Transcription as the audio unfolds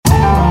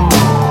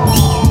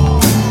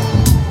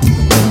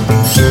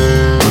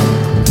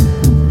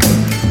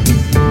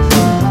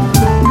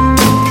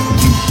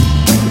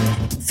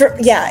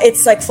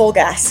it's like full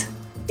gas.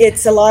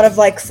 It's a lot of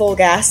like full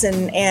gas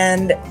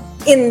and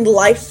in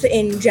life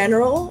in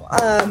general.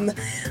 I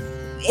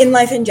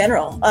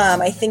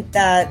think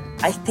that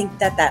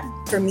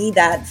for me,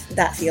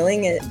 that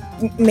feeling is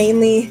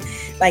mainly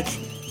like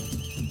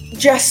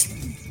just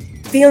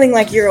feeling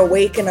like you're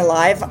awake and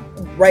alive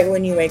right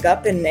when you wake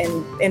up, and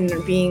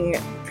being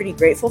pretty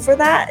grateful for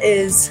that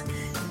is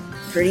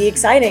pretty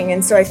exciting.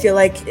 And so I feel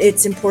like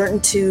it's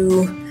important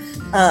to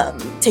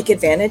take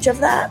advantage of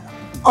that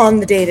on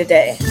the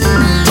day-to-day.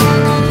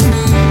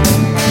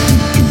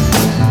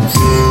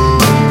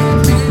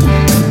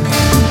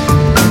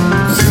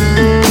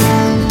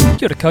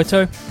 Kia ora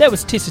koutou. That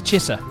was Tessa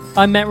Chessa.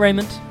 I'm Matt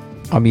Raymond.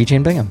 I'm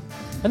Eugene Bingham.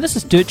 And this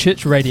is Dirt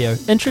Church Radio.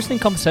 Interesting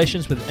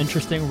conversations with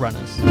interesting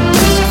runners.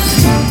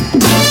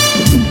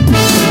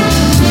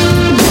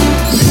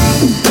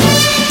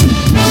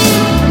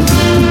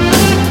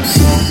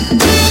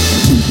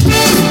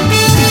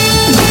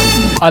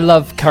 I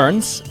love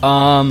Currens.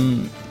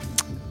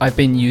 I've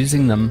been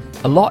using them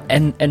a lot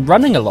and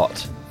running a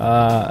lot.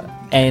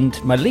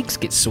 And my legs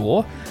get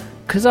sore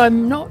because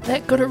I'm not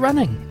that good at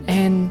running.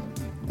 And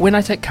when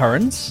I take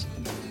Currens,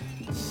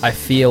 I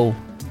feel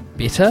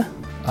better.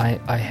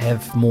 I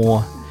have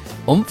more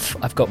oomph.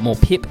 I've got more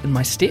pep in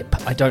my step.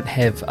 I don't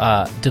have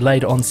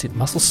delayed onset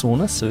muscle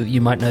soreness, so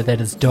you might know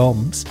that as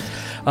DOMS.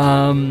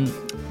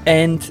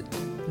 And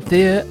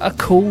they're a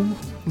cool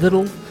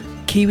little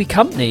Kiwi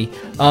company.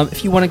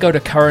 If you want to go to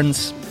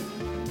Currens'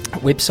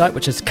 website,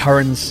 which is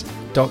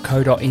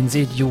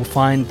currens.co.nz, you'll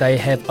find they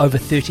have over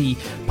 30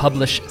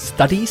 published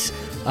studies.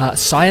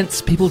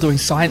 Science, people doing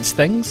science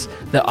things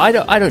that I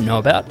don't know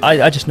about.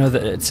 I just know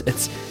that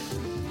it's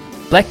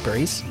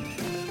blackberries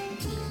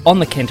on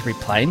the Canterbury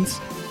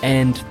Plains,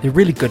 and they're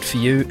really good for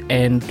you.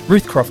 And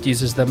Ruth Croft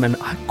uses them, and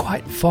I'm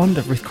quite fond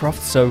of Ruth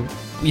Croft, so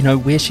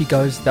where she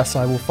goes, thus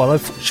I will follow.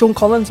 Sean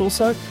Collins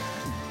also,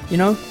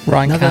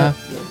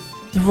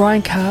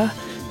 Ryan Carr,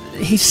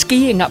 he's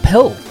skiing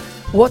uphill.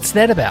 What's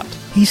that about?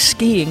 He's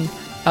skiing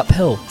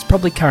uphill. It's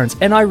probably Currens.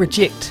 And I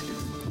reject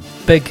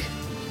big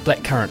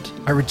black currant.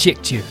 I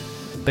reject you,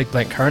 big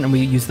black currant, and we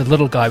use the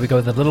little guy. We go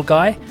with the little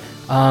guy.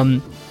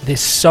 They're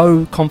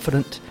so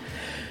confident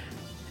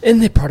in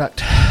their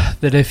product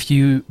that if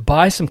you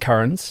buy some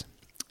Currens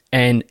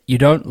and you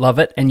don't love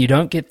it and you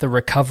don't get the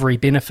recovery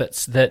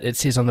benefits that it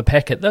says on the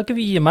packet, they'll give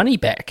you your money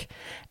back.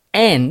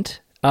 And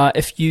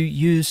if you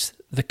use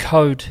the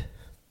code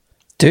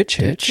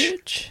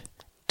DIRTCHURCH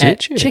at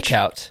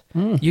checkout,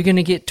 you're going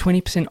to get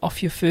 20%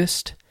 off your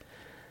first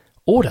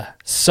order.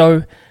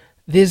 So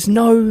there's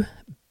no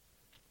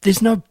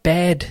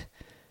bad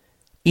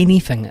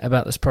anything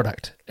about this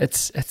product.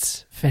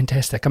 It's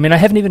fantastic. I mean, I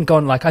haven't even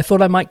gone I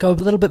thought I might go a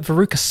little bit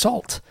Veruca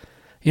Salt.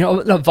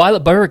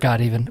 Violet Beauregard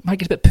even. It might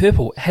get a bit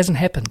purple. It hasn't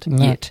happened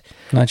yet.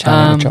 No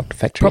Charlie Chocolate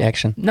Factory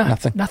action. No,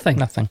 nothing.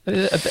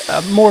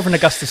 More of an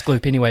Augustus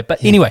Gloop anyway.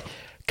 But anyway,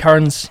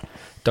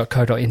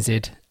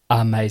 currens.co.nz,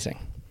 amazing.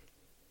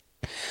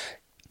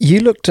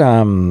 You looked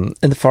in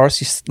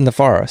the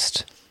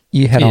forest.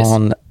 You had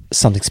on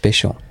something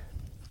special.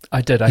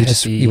 I did.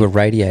 You were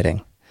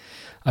radiating.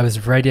 I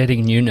was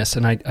radiating newness,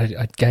 and I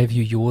gave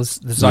you yours,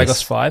 the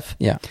Zygos 5.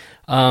 Yeah.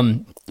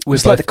 It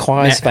was like the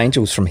choirs of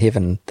angels from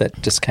heaven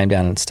that just came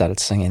down and started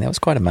singing. That was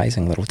quite an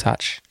amazing little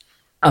touch.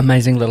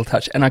 Amazing little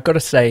touch. And I've got to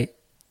say,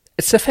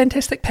 it's a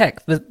fantastic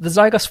pack. The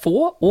Zygos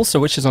 4, also,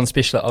 which is on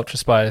special at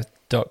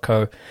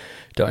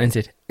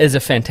ultraspire.co.nz, is a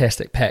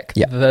fantastic pack.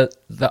 Yeah. The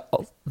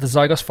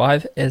Zygos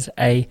 5 is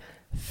a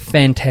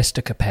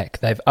fantastica pack.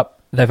 They've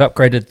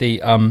upgraded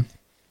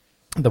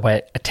the way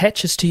it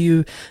attaches to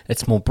you.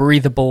 It's more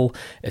breathable.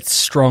 It's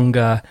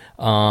stronger.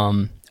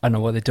 I don't know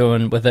what they're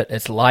doing with it.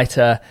 It's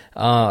lighter.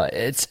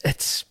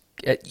 It's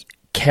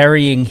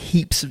carrying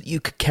heaps. You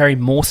could carry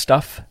more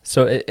stuff.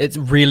 So it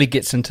really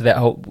gets into that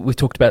whole. We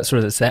talked about sort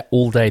of it's that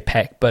all day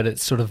pack, but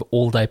it's sort of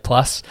all day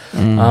plus.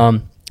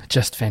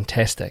 Just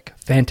fantastic.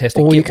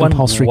 All your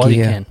compulsory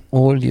gear,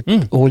 all your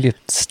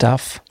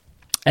stuff,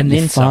 and your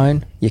then phone,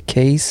 some. your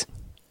keys,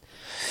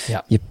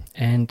 yeah,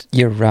 and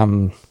your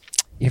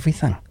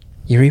everything.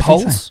 Your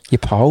poles. Your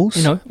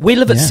poles. We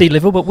live at sea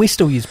level, but we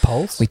still use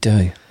poles. We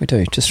do.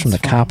 Just from the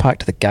car park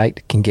to the gate,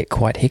 it can get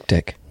quite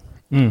hectic.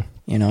 So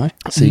you've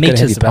got to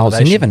have your poles.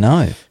 You never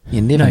know.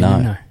 You never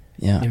know.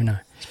 Yeah. Never know.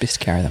 It's best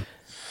to carry them.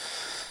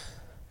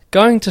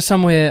 Going to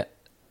somewhere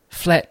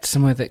flat,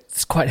 somewhere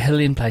that's quite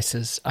hilly in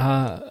places,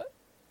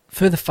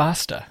 further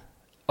faster,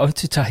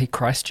 Otutahi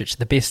Christchurch,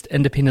 the best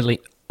independently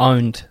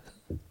owned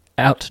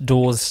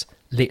outdoors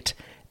let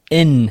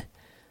in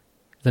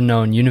the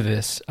known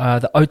universe.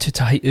 The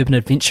Otutahi Urban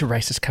Adventure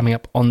Race is coming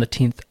up on the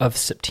 10th of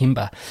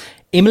September.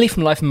 Emily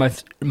from Life in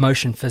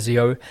Motion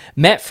Physio,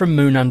 Matt from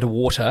Moon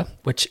Underwater,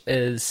 which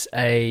is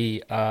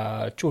a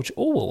George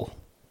Orwell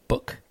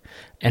book,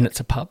 and it's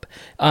a pub,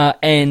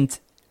 and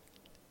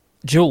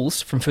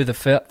Jules from Further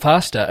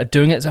Faster are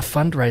doing it as a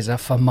fundraiser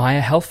for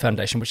Maya Health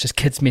Foundation, which is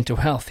kids' mental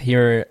health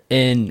here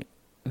in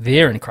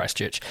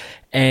Christchurch,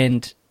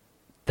 and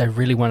they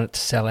really want it to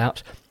sell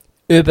out.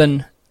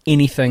 Urban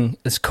anything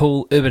is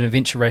cool. Urban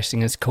adventure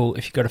racing is cool.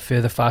 If you go to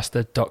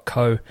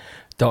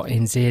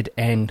furtherfaster.co.nz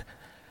and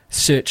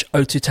search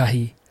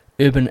Otutahi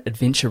Urban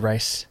Adventure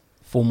Race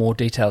for more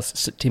details.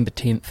 September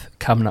 10th,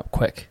 coming up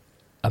quick.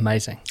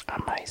 Amazing.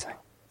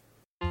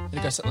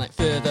 It goes something like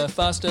further,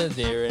 faster,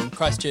 there in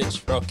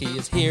Christchurch. Rocky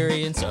is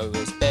hairy and so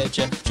is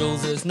Badger.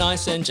 Jules is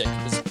nice and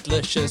Jacob is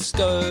delicious.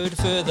 Go to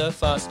further,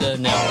 faster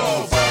now.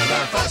 Oh,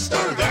 further,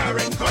 faster, there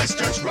in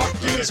Christchurch.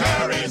 Rocky is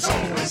hairy and so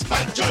is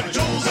Badger.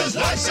 Jules is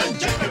nice and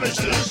Jacob is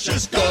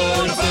delicious.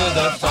 Go to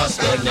further,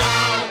 faster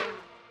now.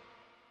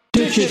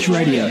 Dirt Church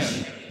Radio.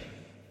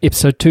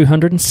 Episode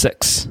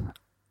 206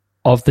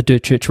 of the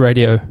Dirt Church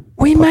Radio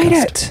We podcast. made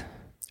it.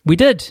 We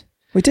did.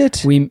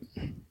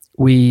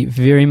 We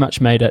very much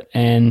made it,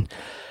 and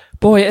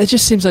boy, it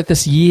just seems like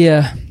this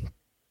year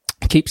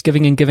keeps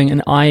giving and giving,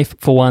 and I,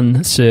 for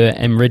one, sir,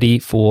 am ready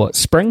for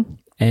spring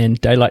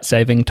and daylight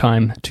saving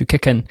time to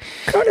kick in.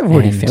 Kind of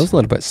already feels a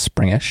little bit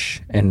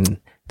springish in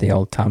the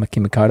old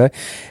Tamaki Makaurau,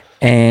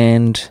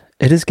 and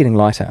it is getting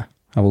lighter,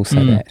 I will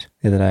say that.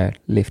 The other day I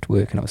left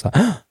work and I was like,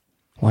 oh,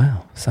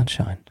 wow,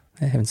 sunshine.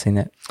 I haven't seen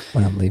that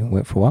when I'm leaving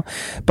work for a while.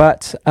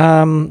 But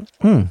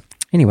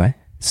anyway,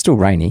 it's still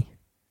rainy.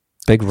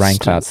 Big rain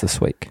clouds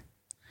this week.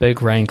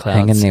 Big rain clouds.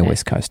 Hanging there,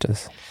 West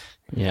Coasters.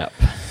 Yep.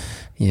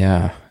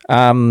 Yeah.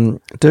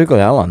 Dougal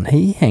Allen,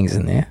 he hangs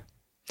in there.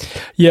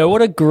 Yeah,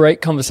 what a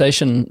great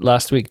conversation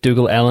last week.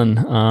 Dougal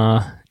Allen,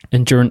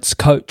 endurance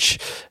coach,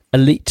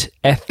 elite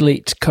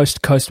athlete, coast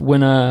to coast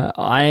winner,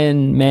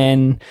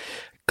 Ironman.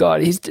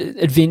 God, he's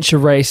adventure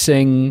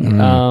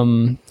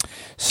racing.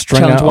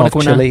 Stringer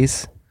of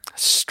Chili's.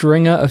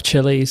 Stringer of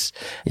Chili's,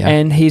 Yeah.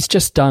 And he's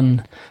just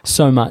done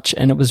so much,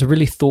 and it was a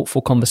really thoughtful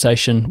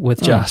conversation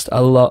with just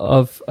a lot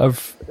of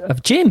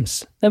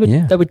gems. They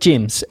were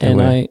gems, and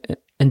were.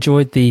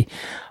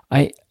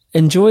 I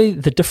enjoy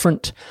the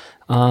different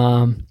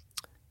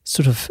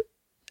sort of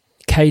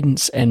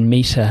cadence and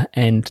meter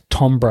and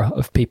timbre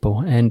of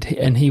people, and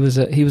he was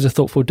a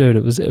thoughtful dude.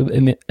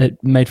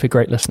 It made for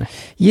great listening.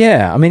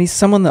 Yeah, I mean, he's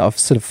someone that I've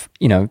sort of,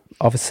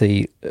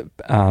 obviously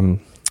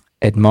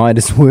admired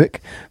his work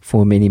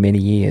for many, many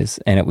years,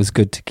 and it was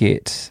good to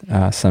get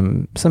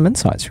some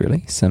insights,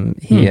 really, some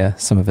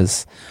of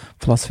his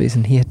philosophies,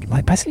 and hear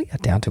like basically how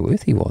down to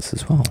earth he was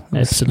as well. It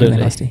was Absolutely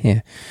really nice to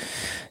hear.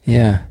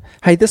 Yeah.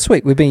 Hey, this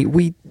week we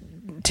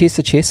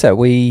Tessa Chessa,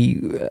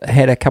 we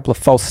had a couple of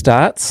false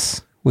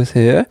starts with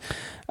her,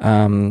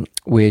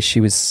 where she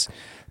was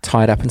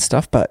tied up and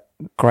stuff, but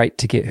great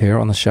to get her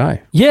on the show.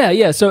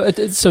 Yeah. So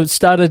it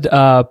started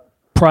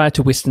prior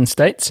to Western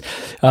States.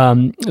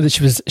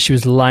 She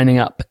was lining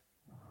up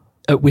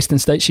at Western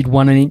States. She'd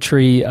won an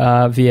entry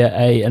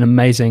via an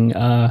amazing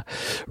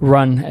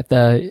run at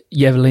the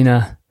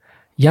Javelina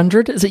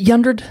 100. Is it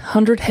 100?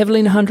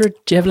 Javelina 100?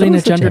 Javelina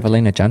 100?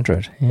 Javelina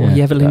 100. Yeah, or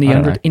Javelina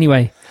 100.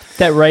 Anyway,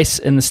 that race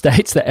in the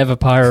States that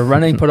Avapira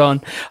Running put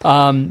on.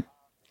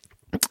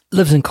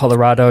 Lives in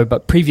Colorado,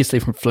 but previously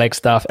from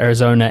Flagstaff,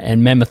 Arizona,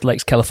 and Mammoth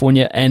Lakes,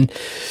 California, and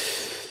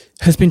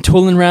has been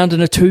tooling around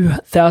in a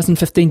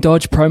 2015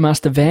 Dodge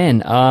ProMaster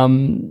van.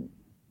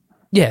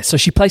 So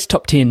she placed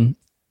top 10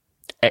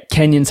 at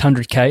Canyons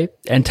 100K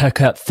and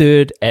took out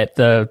third at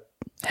the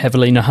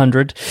Javelina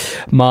 100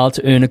 mile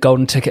to earn a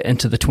golden ticket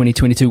into the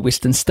 2022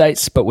 Western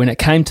States. But when it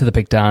came to the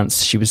big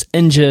dance, she was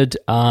injured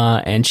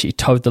and she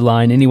towed the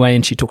line anyway.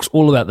 And she talks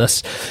all about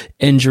this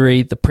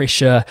injury, the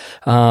pressure,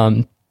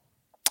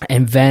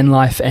 and van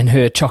life, and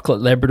her chocolate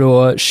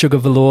Labrador Sugar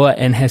Velour,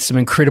 and has some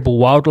incredible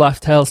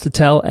wildlife tales to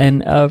tell,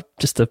 and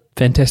just a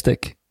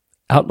fantastic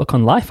outlook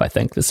on life. I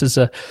think this is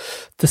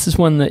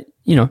one that,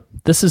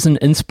 this is an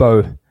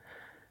inspo.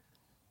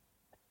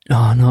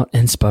 No, not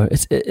inspo.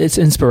 It's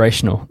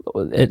inspirational,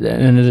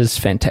 and it is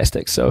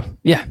fantastic. So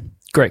yeah,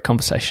 great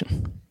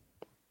conversation.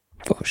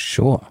 For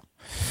sure.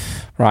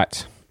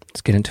 Right, let's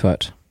get into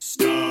it.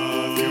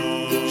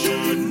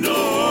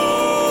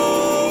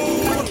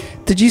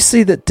 Did you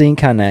see that Dean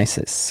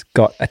Karnazes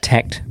got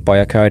attacked by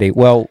a coyote?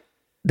 Well,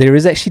 there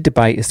is actually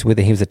debate as to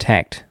whether he was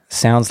attacked.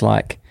 Sounds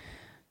like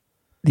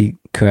the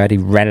coyote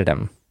ran at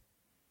him.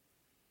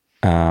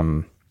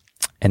 And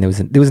there was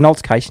an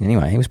altercation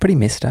anyway. He was pretty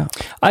messed up.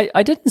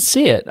 I didn't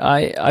see it.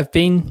 I've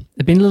been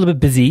a little bit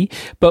busy,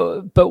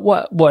 but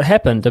what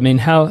happened? I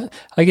mean,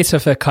 I guess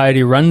if a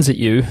coyote runs at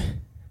you,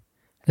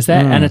 is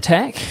that an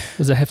attack?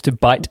 Does it have to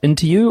bite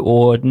into you,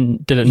 or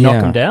did it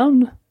knock him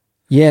down?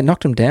 Yeah, it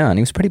knocked him down.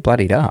 He was pretty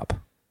bloodied up.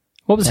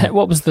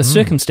 What was the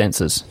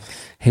circumstances?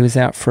 He was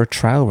out for a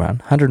trail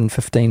run,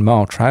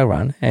 115-mile trail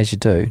run, as you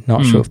do.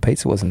 Not sure if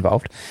pizza was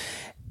involved.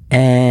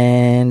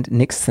 And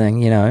next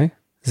thing,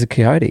 there's a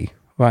coyote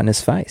right in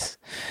his face.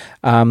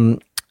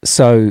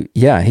 So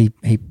yeah, he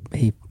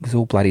was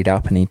all bloodied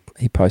up, and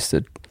he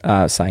posted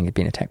saying he'd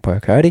been attacked by a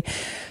coyote.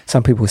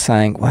 Some people were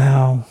saying,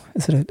 "Well,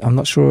 I'm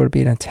not sure it'd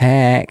be an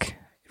attack.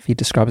 if you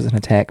describe it as an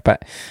attack.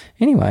 But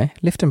anyway,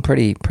 left him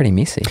pretty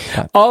messy.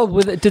 But Oh,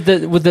 with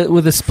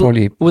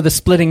the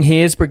splitting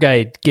hairs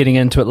brigade getting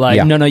into it, like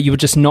Yeah. no, you were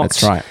just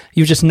knocked. That's right.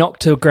 You were just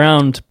knocked to the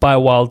ground by a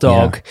wild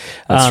dog.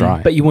 that's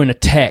right. But you weren't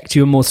attacked.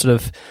 You were more sort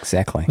of,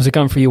 exactly. was it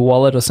going for your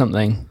wallet or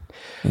something?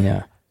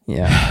 Yeah.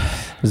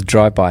 It was a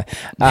drive-by.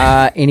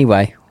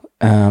 Anyway,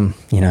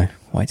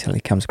 wait till he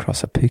comes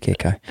across a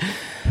pukeko.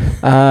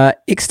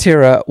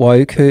 Xterra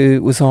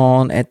Waiuku was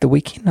on at the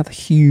weekend. Another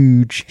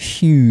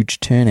huge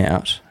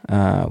turnout,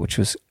 which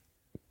was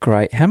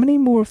great. How many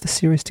more of the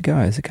series to go?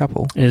 There's a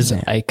couple. There's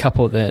a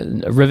couple.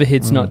 The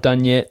Riverhead's not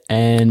done yet,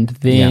 and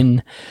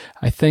then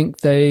I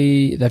think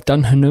they've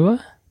done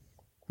Hanua.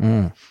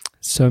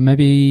 So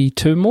maybe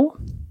 2 more.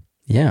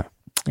 Yeah.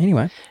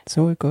 Anyway, it's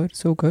all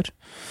good.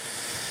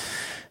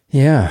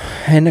 Yeah,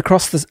 and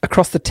across the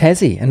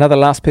Tassie, another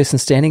last person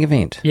standing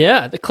event.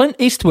 Yeah, the Clint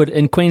Eastwood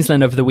in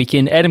Queensland over the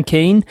weekend. Adam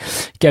Keane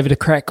gave it a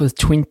crack with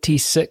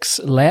 26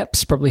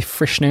 laps, probably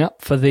freshening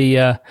up for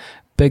the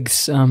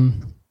Biggs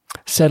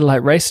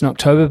satellite race in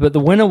October. But the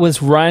winner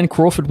was Ryan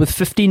Crawford with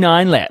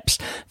 59 laps,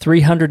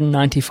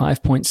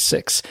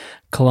 395.6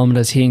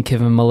 kilometres. He and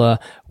Kevin Miller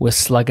were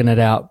slugging it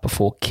out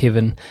before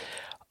Kevin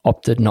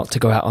opted not to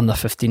go out on the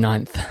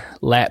 59th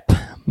lap.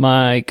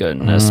 My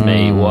goodness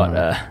me,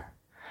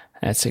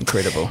 that's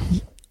incredible.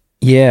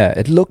 Yeah,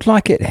 it looked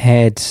like it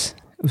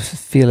was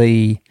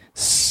fairly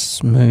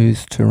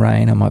smooth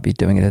terrain. I might be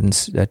doing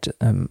it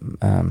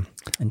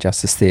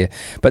injustice there,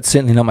 but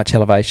certainly not much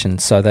elevation.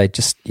 So they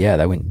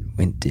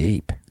went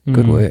deep.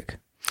 Good work.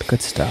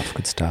 Good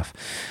stuff.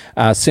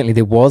 Certainly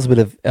there was a bit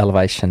of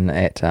elevation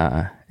at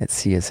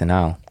Sierre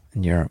Zinal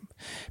in Europe.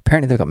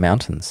 Apparently they've got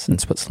mountains in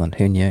Switzerland.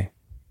 Who knew?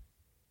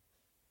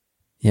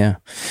 Yeah.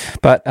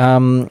 But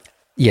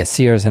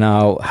Sierre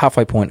Zinal,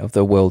 halfway point of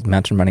the World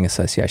Mountain Running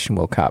Association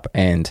World Cup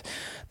and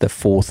the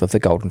 4th of the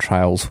Golden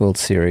Trails World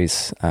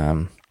Series.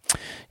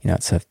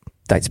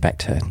 Dates back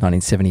to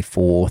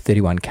 1974,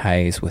 31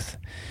 Ks with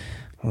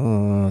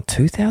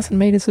 2,000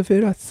 metres of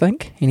vert, I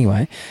think.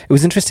 Anyway, it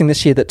was interesting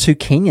this year that 2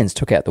 Kenyans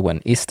took out the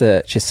win,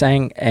 Esther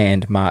Chesang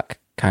and Mark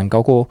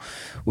Kangogo,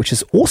 which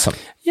is awesome.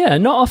 Yeah,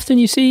 not often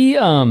you see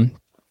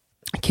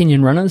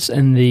Kenyan runners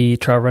in the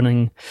trail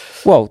running.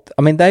 Well,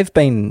 I mean, they've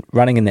been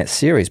running in that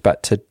series,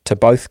 but to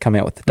both come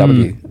out with the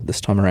W this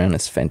time around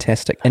is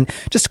fantastic. And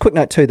just a quick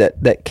note too,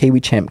 that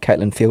Kiwi champ,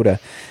 Caitlin Fielder,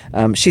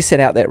 she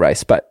set out that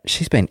race, but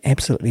she's been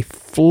absolutely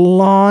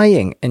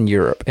flying in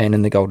Europe and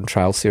in the Golden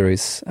Trail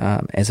series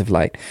as of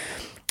late.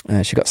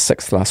 She got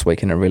 6th last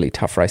week in a really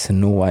tough race in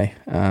Norway.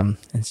 And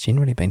it's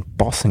generally been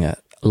bossing it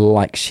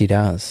like she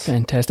does.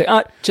 Fantastic.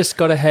 I just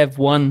got to have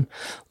one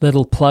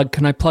little plug.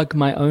 Can I plug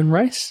my own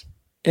race?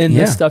 In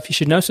the stuff you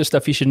should know. So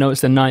stuff you should know,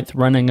 it's the 9th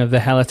running of the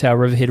Hallertau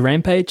Riverhead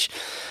Rampage,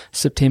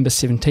 September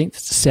 17th.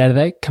 It's a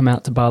Saturday. Come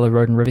out to Barlow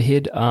Road in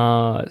Riverhead.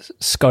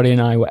 Scotty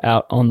and I were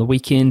out on the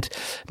weekend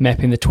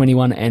mapping the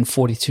 21 and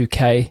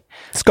 42K.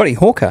 Scotty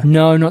Hawker?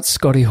 No, not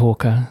Scotty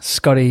Hawker.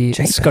 Scotty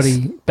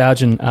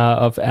Bougen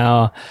of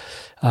our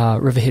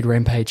Riverhead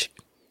Rampage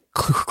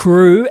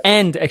crew,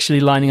 and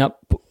actually lining up,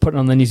 putting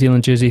on the New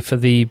Zealand jersey for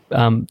the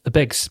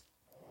Bigs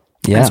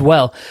as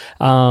well.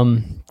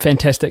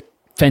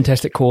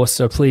 Fantastic course,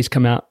 so please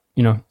come out,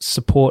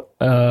 support.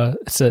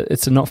 It's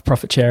a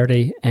not-for-profit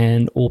charity,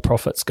 and all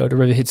profits go to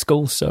Riverhead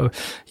Schools. So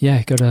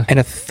go to... And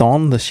a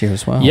thon this year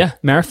as well. Yeah,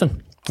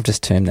 marathon. I've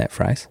just termed that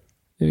phrase.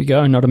 There we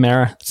go, not a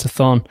mara, it's a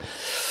thon.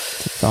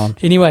 It's a thon.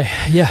 Anyway,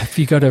 if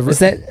you go to... Is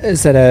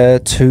that a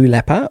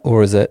 2-lapper,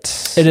 or is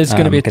it... It is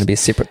going to be a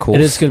separate course?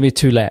 It is going to be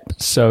a 2-lap,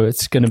 so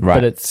it's going to...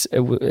 Right. But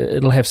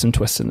it'll have some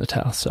twists in the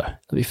tail, so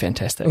it'll be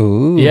fantastic.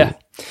 Ooh. Yeah.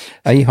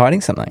 Are you hiding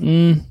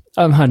something?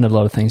 I'm hiding a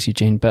lot of things,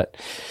 Eugene, but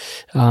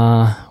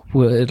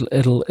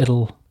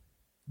it'll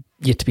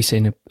yet to be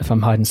seen if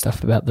I'm hiding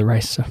stuff about the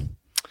race. So,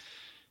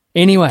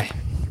 anyway,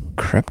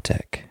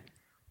 cryptic.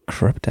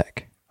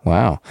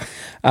 Wow.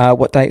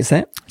 What date is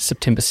that?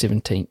 September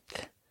 17th.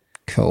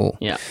 Cool.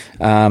 Yeah.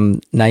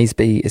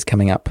 Naseby is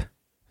coming up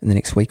in the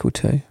next week or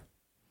two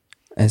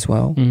as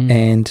well,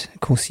 and of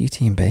course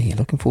UTMB.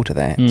 Looking forward to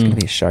that. It's going to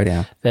be a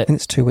showdown. I think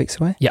it's 2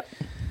 weeks away. Yeah.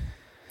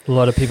 A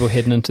lot of people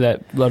heading into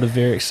that. A lot of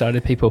very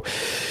excited people.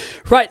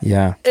 Right.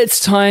 Yeah. It's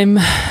time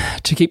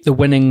to keep the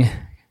winning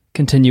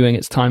continuing.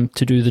 It's time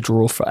to do the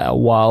draw for our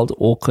Wild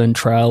Auckland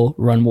Trail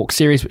Run Walk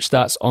Series, which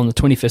starts on the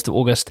 21st of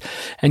August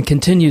and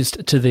continues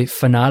to the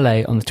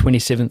finale on the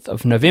 27th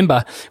of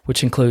November,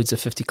 which includes a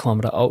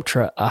 50-kilometre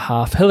ultra, a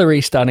half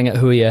Hillary starting at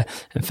Huia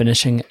and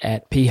finishing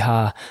at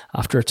Piha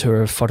after a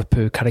tour of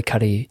Whatapu,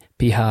 Karikari,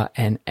 Piha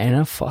and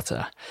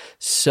Anawhata.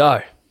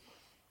 So...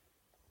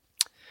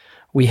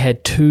 we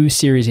had 2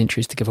 series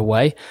entries to give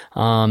away.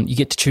 You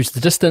get to choose the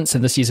distance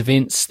in this year's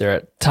events. They're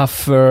at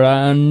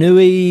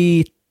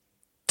Tawharanui,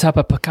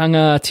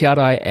 Tapapakanga,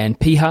 Tiarai, and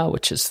Piha,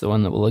 which is the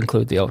one that will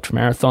include the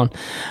ultramarathon.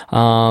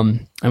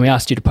 And we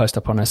asked you to post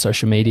up on our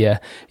social media,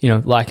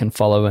 like and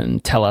follow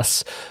and tell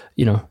us,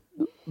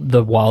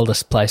 the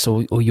wildest place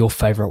or your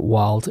favourite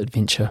wild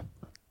adventure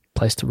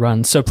place to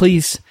run. So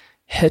please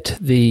hit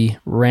the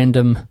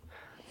random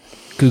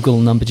Google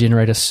number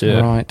generator,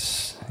 sir.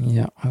 Right.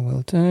 Yeah, I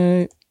will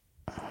do.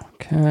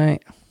 Okay.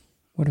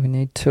 What do we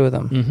need? 2 of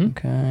them. Mm-hmm.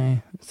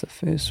 Okay. That's the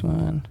first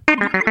one.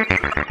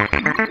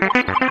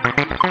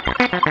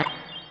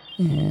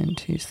 And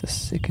here's the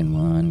second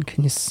one.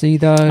 Can you see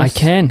those? I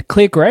can.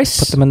 Claire Grace.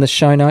 Put them in the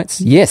show notes.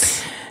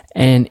 Yes.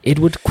 And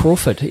Eddie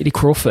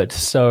Crawford.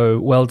 So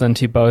well done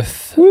to you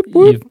both. Whoop,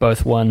 whoop. You've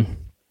both won.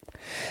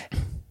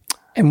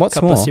 And what's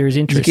Couple more, of series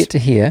you entries. get to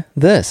hear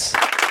this.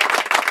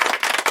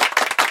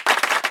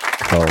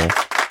 Cool.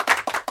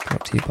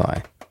 Brought to you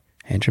by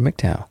Andrew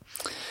McDowell.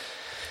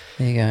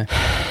 There you go.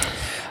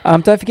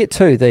 Don't forget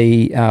too,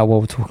 while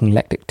we're talking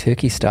lactic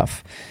turkey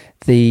stuff,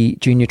 the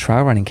junior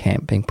trail running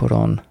camp being put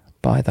on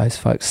by those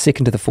folks,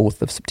 2nd to the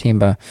 4th of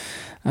September.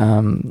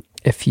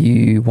 If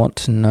you want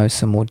to know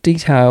some more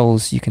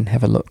details, you can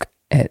have a look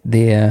at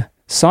their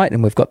site,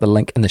 and we've got the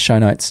link in the show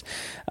notes,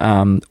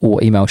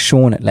 or email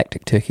Sean at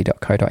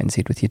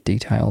lacticturkey.co.nz with your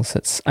details.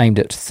 It's aimed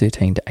at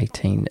 13 to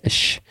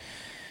 18-ish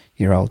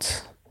year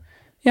olds.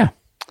 Yeah,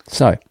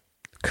 so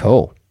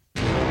cool.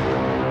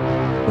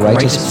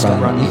 Greatest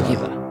run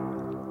ever.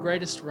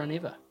 Greatest run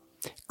ever.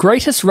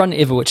 Greatest run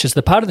ever, which is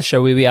the part of the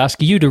show where we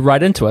ask you to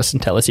write into us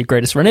and tell us your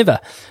greatest run ever.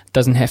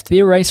 Doesn't have to be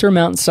a race or a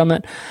mountain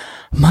summit.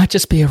 Might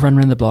just be a run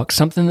around the block,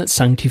 something that's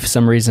sung to you for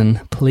some reason.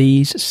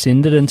 Please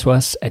send it in to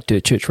us at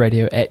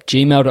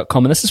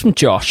dirtchurchradio@gmail.com. And this is from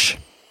Josh.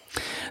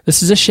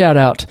 This is a shout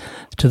out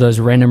to those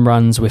random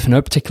runs where for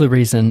no particular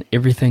reason,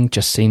 everything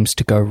just seems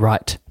to go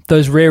right.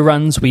 Those rare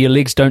runs where your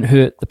legs don't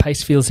hurt, the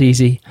pace feels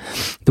easy,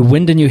 the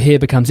wind in your hair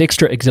becomes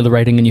extra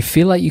exhilarating, and you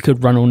feel like you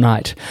could run all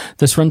night.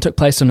 This run took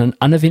place on an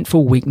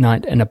uneventful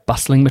weeknight in a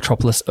bustling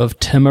metropolis of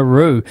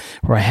Timaru,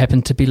 where I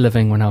happened to be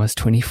living when I was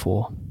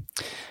 24.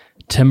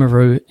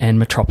 Timaru and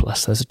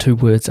metropolis, those are 2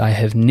 words I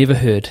have never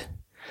heard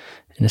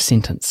in a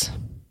sentence.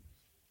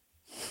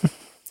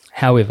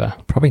 However,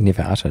 Probably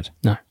never uttered.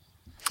 no.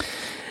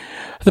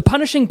 The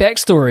punishing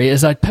backstory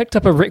is I'd picked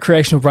up a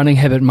recreational running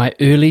habit in my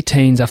early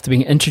teens after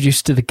being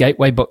introduced to the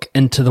gateway book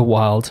Into the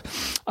Wild.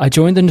 I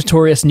joined the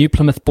notorious New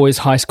Plymouth Boys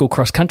High School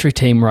cross-country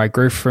team where I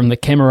grew from the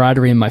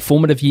camaraderie in my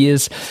formative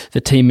years.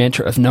 The team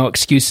mantra of no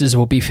excuses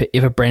will be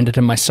forever branded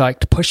in my psyche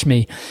to push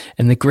me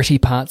in the gritty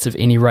parts of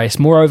any race.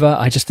 Moreover,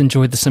 I just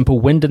enjoyed the simple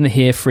wind in the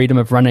hair, freedom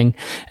of running,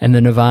 and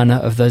the nirvana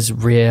of those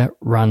rare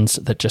runs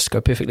that just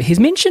go perfectly. He's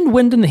mentioned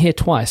wind in the hair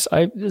twice.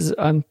 I'd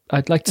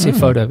like to see a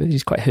photo, but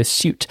he's quite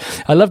hirsute.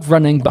 I loved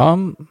running. But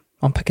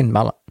I'm picking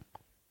mullet.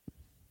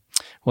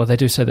 Well, they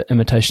do say that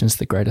imitation is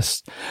the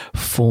greatest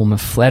form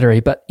of flattery.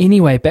 But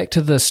anyway, back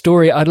to the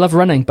story. I love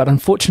running, but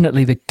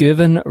unfortunately the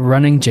Girvan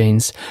running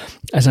jeans,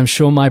 as I'm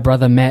sure my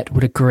brother Matt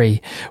would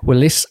agree, were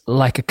less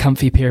like a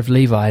comfy pair of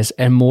Levi's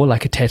and more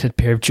like a tattered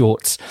pair of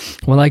jorts.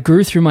 While I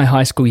grew through my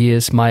high school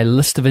years, my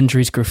list of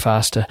injuries grew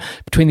faster.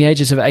 Between the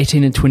ages of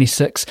 18 and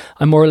 26,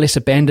 I more or less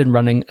abandoned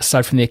running,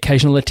 aside from the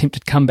occasional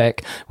attempted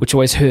comeback, which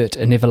always hurt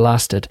and never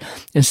lasted.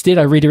 Instead,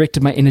 I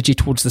redirected my energy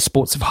towards the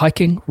sports of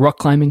hiking, rock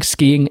climbing,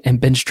 skiing, and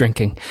binge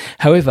drinking.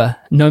 However,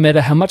 no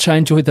matter how much I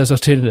enjoyed those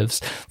alternatives,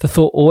 the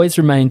thought always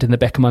remained in the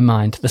back of my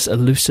mind, this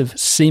elusive,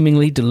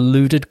 seemingly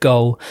deluded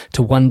goal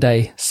to one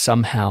day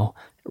somehow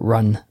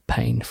run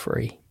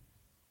pain-free.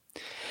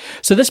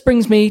 So this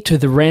brings me to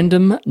the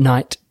random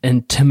night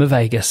in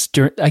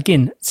Timavegas.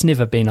 Again, it's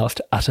never been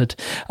uttered.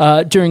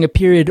 During a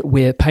period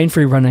where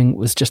pain-free running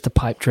was just a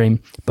pipe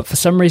dream. But for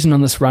some reason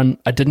on this run,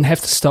 I didn't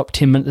have to stop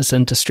 10 minutes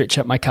in to stretch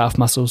out my calf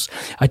muscles.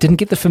 I didn't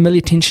get the familiar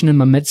tension in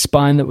my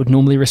mid-spine that would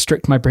normally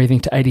restrict my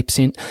breathing to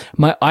 80%.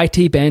 My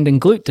IT band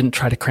and glute didn't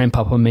try to cramp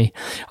up on me.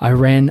 I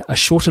ran a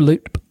shorter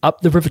loop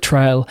up the river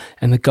trail,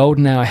 and the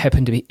golden hour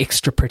happened to be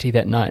extra pretty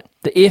that night.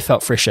 The air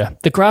felt fresher,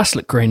 the grass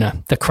looked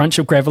greener, the crunch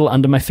of gravel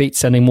under my feet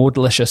sounding more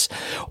delicious,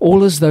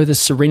 all as though the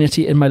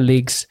serenity in my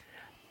legs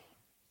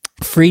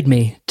freed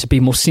me to be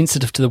more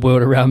sensitive to the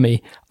world around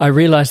me. I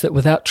realized that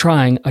without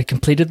trying, I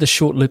completed the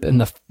short loop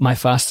in my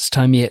fastest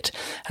time yet,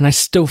 and I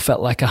still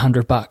felt like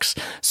 $100.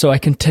 So I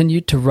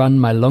continued to run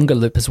my longer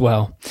loop as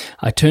well.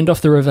 I turned off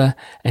the river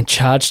and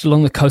charged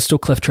along the coastal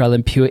cliff trail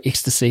in pure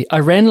ecstasy. I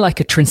ran like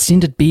a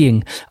transcended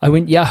being. I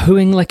went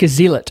yahooing like a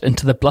zealot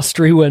into the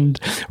blustery wind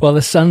while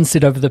the sun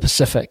set over the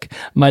Pacific.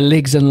 My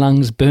legs and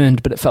lungs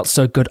burned, but it felt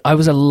so good. I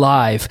was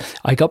alive.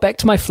 I got back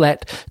to my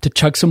flat to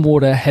chug some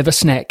water, have a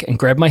snack, and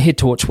grab my head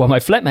torch while my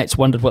flatmates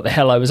wondered what the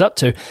hell I was up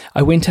to.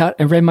 I went out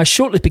and ran my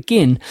short loop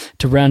again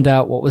to round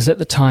out what was at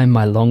the time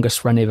my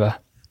longest run ever.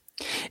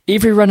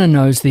 Every runner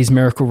knows these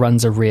miracle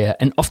runs are rare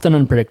and often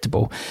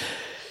unpredictable,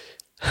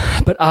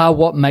 but are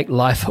what make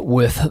life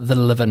worth the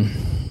living.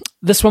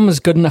 This one was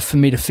good enough for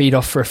me to feed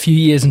off for a few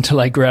years until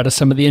I grew out of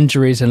some of the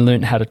injuries and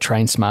learned how to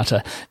train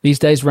smarter. These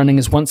days, running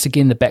is once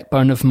again the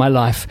backbone of my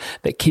life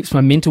that keeps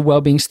my mental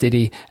well-being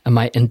steady and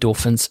my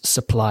endorphins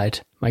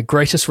supplied. My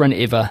greatest run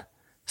ever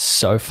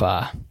so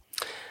far.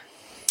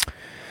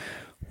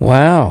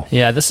 Wow.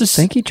 Yeah, this is...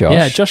 Thank you, Josh.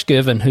 Yeah, Josh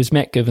Girvan, who's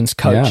Matt Girvan's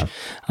coach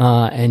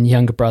and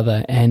younger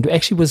brother, and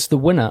actually was the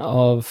winner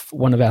of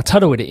one of our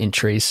Tarawera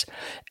entries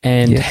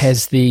and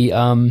has the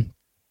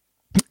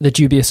the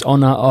dubious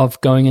honour of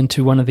going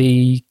into one of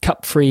the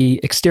cup-free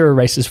exterior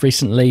races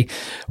recently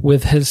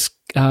with his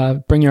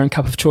bring your own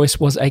cup of choice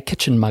was a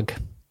kitchen mug.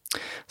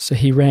 So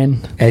he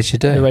ran As you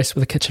do. the race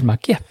with a kitchen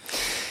mug. Yeah.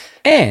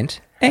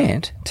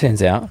 And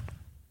turns out,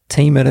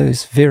 Team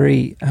Iru's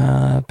very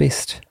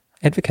best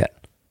advocate.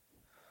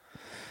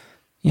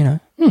 You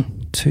know,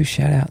 2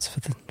 shout-outs for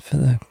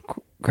the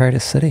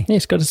greatest city. Yeah,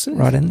 he's got his,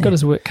 Right in there. got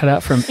his work cut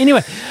out for him.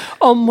 Anyway,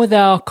 on with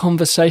our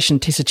conversation,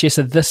 Tessa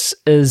Chessa. This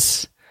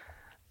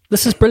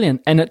is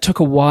brilliant, and it took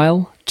a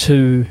while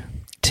to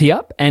tee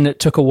up, and it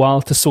took a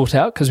while to sort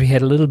out because we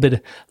had a little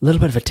bit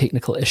of a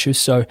technical issue.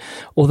 So,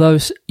 although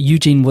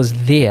Eugene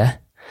was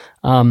there,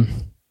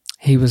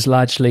 he was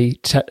largely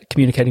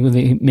communicating with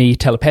me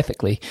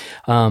telepathically,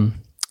 and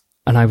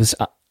I was,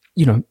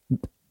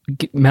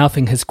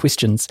 mouthing his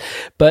questions.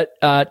 But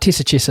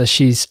Tessa Chessa,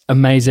 she's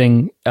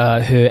amazing.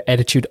 Her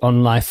attitude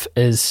on life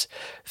is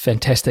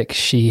fantastic.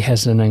 She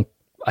has I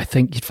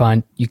think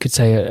you could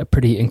say a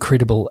pretty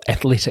incredible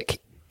athletic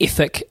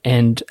ethic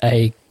and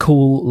a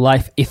cool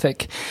life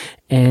ethic.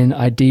 And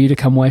I dare you to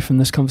come away from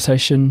this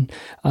conversation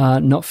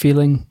not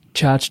feeling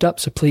charged up.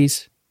 So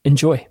please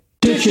enjoy.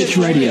 Dirt Church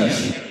Radio.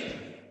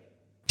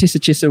 Tessa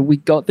Chessa, we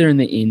got there in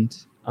the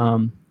end.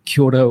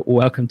 Kia ora,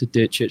 welcome to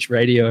Dirt Church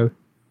Radio.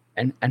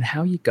 And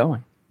how are you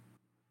going?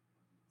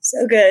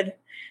 So good.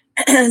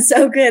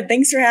 So good.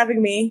 Thanks for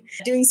having me.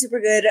 Doing super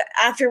good.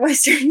 After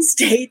Western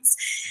States,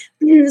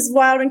 it was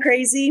wild and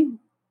crazy.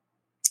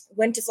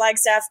 Went to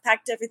Flagstaff,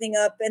 packed everything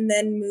up, and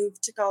then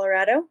moved to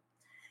Colorado.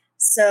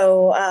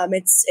 So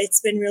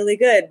it's been really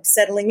good.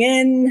 Settling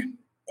in,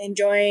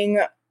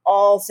 enjoying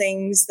all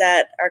things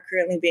that are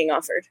currently being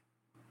offered.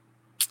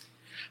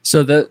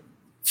 So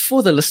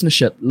for the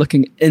listenership,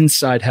 looking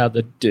inside how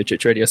the Dirt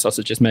Church Radio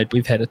sausage is made,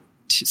 we've had a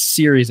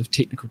series of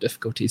technical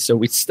difficulties. So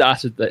we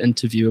started the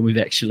interview and we've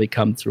actually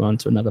come through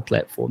onto another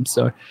platform.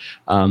 So,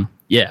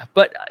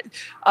 But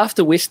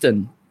after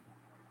Western,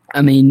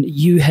 I mean,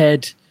 you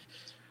had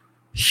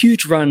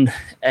huge run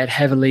at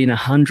Javelina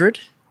 100.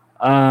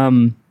 I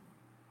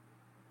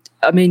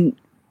mean,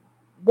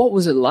 what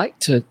was it like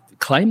to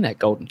claim that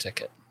golden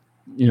ticket?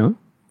 You know,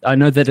 I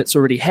know that it's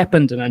already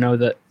happened, and I know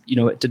that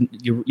it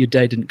didn't. Your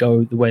day didn't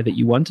go the way that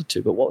you wanted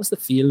to. But what was the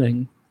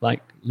feeling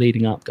like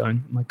leading up?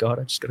 Going, oh my God,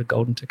 I just got a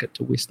golden ticket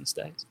to Western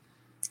States.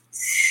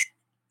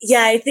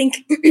 Yeah, I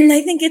think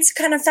it's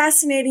kind of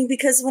fascinating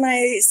because when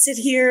I sit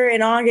here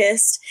in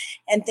August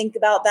and think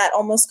about that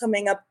almost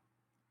coming up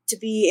to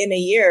be in a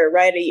year,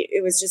 right?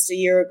 It was just a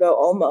year ago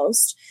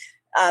almost.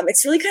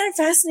 It's really kind of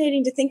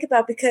fascinating to think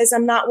about because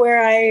I'm not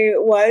where I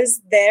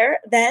was there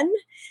then.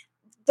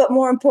 But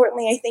more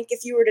importantly, I think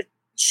if you were to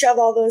shove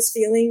all those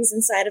feelings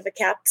inside of a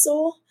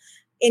capsule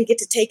and get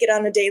to take it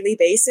on a daily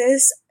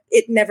basis,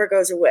 it never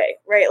goes away,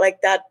 right?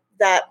 Like that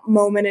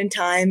moment in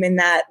time and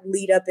that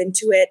lead up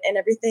into it and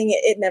everything,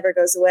 it never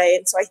goes away.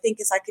 And so I think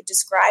if I could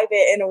describe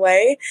it in a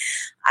way,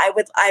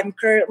 I'm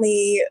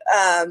currently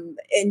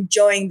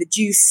enjoying the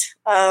juice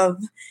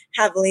of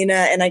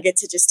Javelina, and I get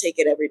to just take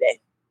it every day.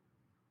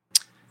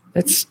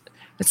 It's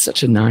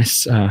such a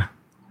nice that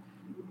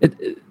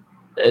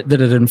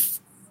it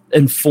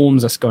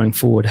informs us going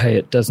forward. Hey,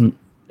 it doesn't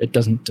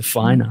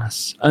define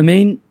us. I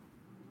mean,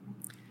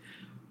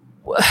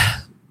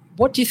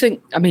 what do you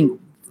think? I mean,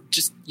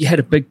 just you had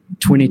a big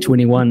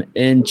 2021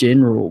 in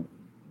general.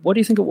 What do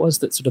you think it was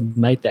that sort of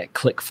made that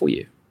click for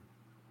you?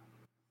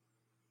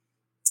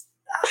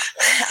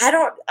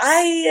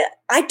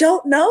 I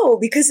don't know,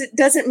 because it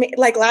doesn't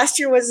like last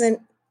year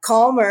wasn't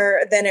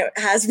calmer than it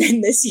has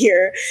been this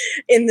year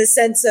in the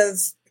sense of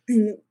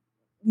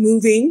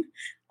moving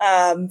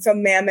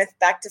from Mammoth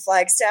back to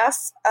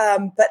Flagstaff.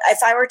 But if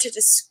I were to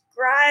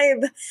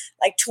describe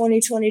like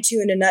 2022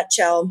 in a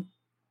nutshell,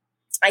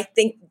 I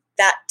think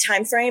that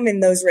time frame in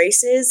those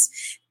races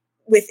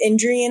with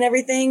injury and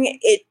everything,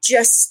 it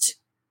just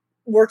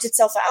worked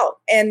itself out.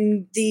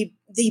 And the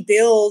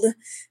build,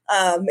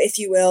 if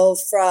you will,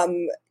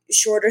 from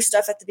shorter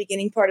stuff at the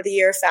beginning part of the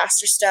year,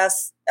 faster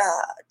stuff,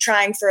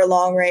 trying for a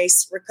long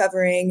race,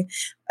 recovering,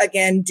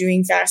 again,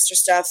 doing faster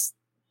stuff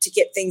to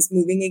get things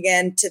moving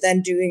again, to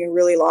then doing a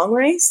really long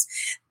race.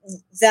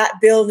 That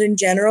build in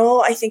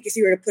general, I think if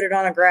you were to put it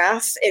on a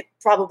graph, it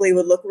probably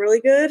would look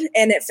really good,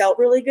 and it felt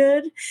really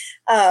good.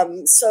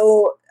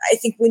 So I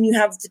think when you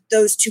have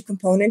those two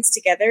components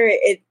together,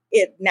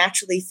 it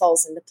naturally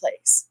falls into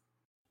place.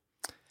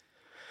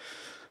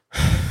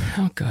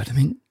 Oh God, I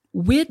mean,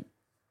 we're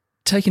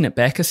taking it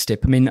back a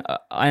step. I mean,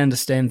 I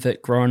understand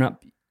that growing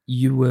up,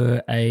 you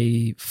were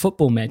a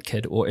football mad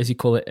kid, or as you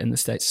call it in the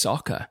States,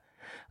 soccer.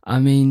 I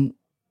mean,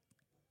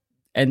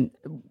 and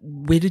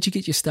where did you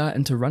get your start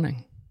into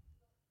running?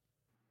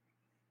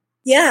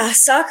 Yeah,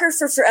 soccer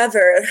for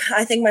forever.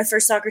 I think my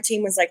first soccer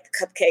team was like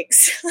the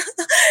Cupcakes,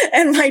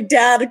 and my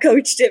dad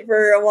coached it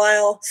for a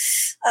while.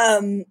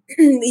 And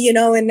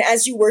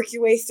as you work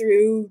your way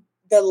through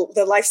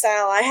the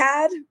lifestyle I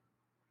had,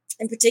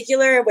 in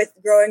particular with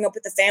growing up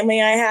with the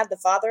family I had, the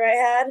father I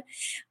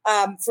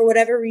had, for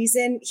whatever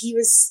reason,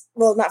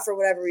 not for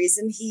whatever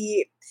reason,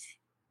 he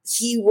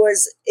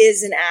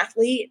is an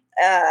athlete.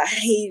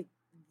 He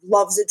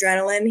loves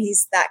adrenaline.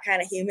 He's that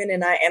kind of human,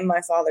 and I am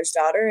my father's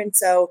daughter. And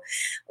so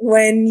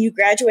when you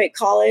graduate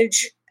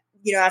college,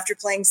 after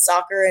playing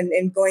soccer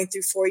and going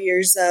through 4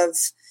 years of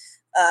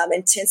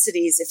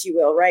intensities, if you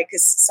will, right?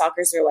 Because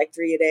soccer's are like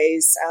 3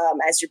 days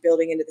as you're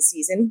building into the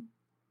season.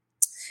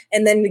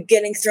 And then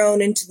getting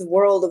thrown into the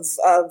world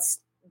of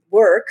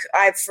work.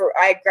 I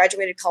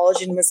graduated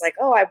college and was like,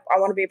 oh, I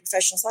want to be a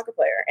professional soccer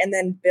player. And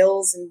then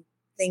bills and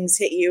things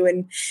hit you,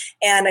 and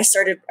I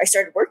started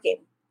working.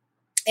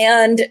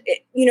 And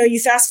you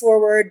fast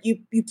forward, you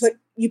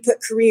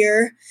put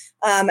career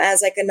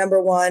as like a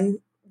number one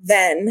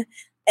then.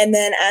 And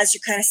then as you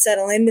kind of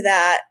settle into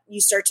that,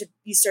 you start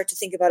to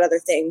think about other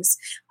things.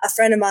 A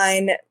friend of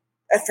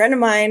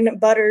mine,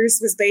 Butters,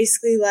 was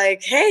basically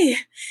like, hey,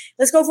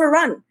 let's go for a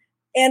run.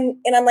 And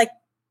I'm like,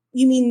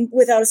 you mean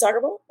without a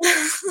soccer ball?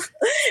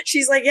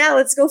 She's like, yeah,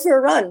 let's go for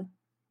a run.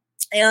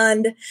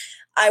 And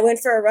I went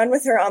for a run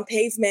with her on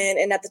pavement.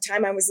 And at the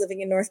time I was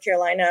living in North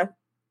Carolina,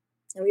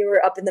 and we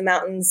were up in the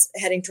mountains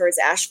heading towards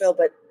Asheville,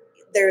 but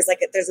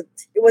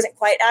it wasn't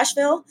quite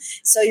Asheville.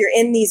 So you're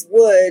in these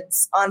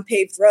woods on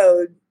paved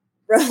road.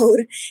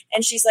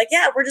 And she's like,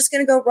 yeah, we're just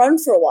going to go run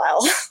for a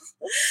while.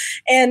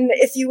 And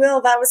if you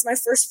will, that was my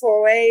first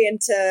foray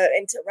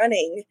into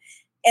running.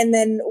 And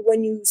then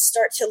when you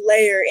start to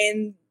layer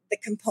in the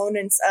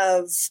components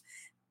of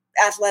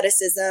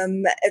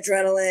athleticism,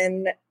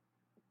 adrenaline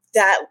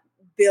that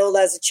build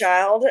as a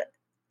child,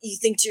 you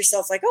think to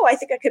yourself like, oh, I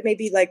think I could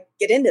maybe like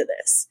get into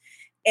this.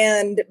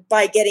 And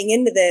by getting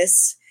into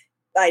this,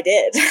 I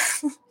did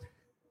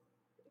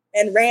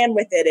and ran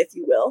with it, if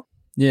you will.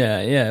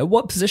 Yeah.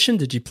 What position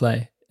did you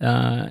play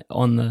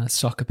on the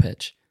soccer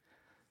pitch?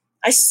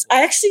 I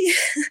actually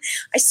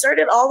I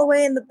started all the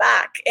way in the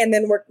back and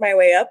then worked my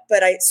way up.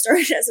 But I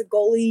started as a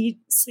goalie,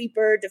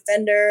 sweeper,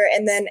 defender,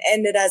 and then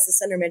ended as a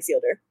center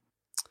midfielder.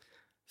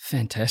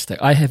 Fantastic.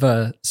 I have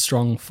a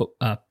strong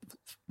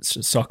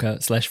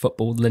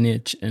soccer/football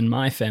lineage in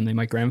my family.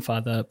 My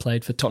grandfather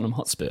played for Tottenham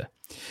Hotspur.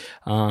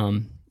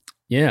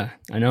 Yeah,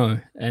 I know.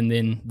 And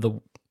then the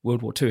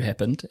World War II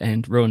happened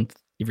and ruined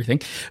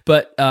everything.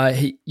 But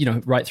he,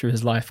 right through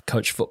his life,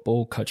 coached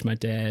football, coached my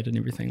dad, and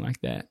everything like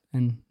that.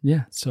 And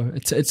yeah, so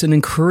it's an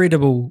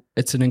incredible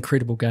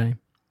game.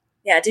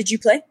 Yeah. Did you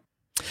play?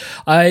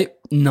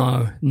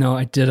 No,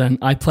 I didn't.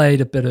 I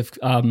played a bit of.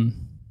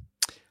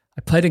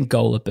 I played in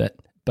goal a bit,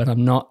 but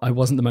I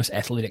wasn't the most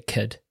athletic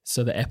kid,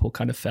 so the apple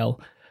kind of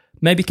fell.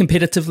 Maybe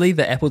competitively,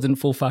 the apple didn't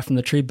fall far from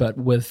the tree, but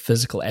with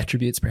physical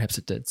attributes, perhaps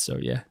it did. So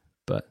yeah,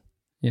 but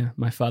yeah,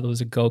 my father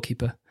was a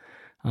goalkeeper.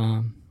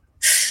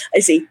 I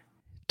see.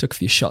 Took a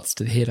few shots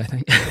to the head, I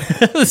think.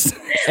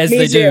 As Me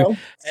they too. Do.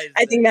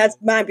 I think that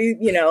might be,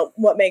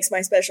 what makes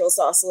my special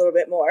sauce a little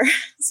bit more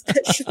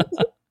special.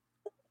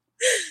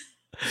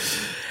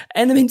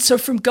 And I mean, so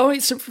from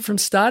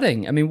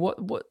starting, I mean,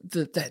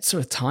 that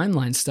sort of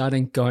timeline,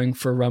 starting going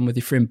for a run with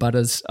your friend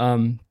Butters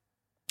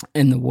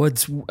in the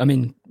woods. I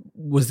mean,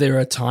 was there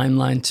a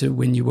timeline to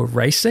when you were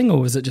racing, or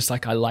was it just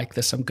like, I like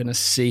this, I'm going to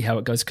see how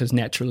it goes? Because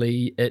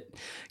naturally it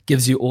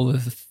gives you all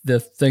of the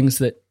things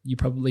that you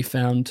probably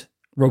found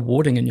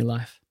rewarding in your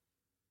life.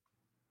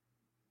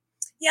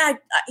 Yeah,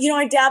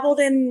 I dabbled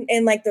in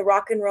like the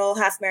rock and roll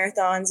half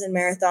marathons and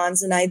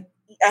marathons, and I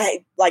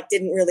like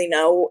didn't really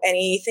know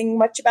anything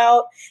much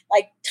about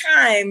like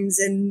times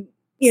and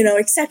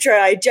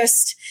etc. I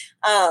just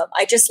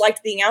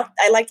liked being out.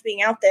 I liked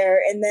being out there,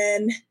 and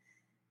then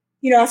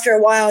after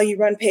a while, you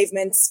run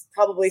pavements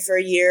probably for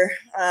a year.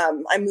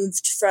 I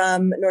moved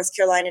from North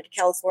Carolina to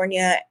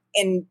California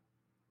and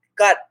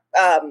got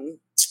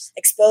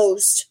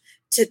exposed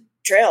to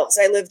trails.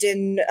 I lived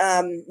in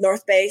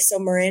North Bay, so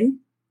Marin,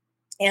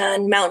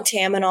 and Mount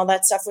Tam and all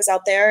that stuff was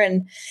out there.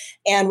 And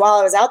while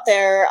I was out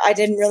there, I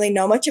didn't really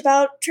know much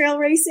about trail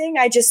racing.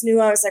 I just knew,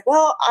 I was like,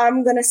 well,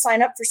 I'm going to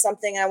sign up for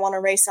something. I want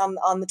to race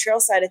on the trail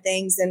side of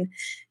things. And,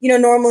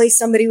 normally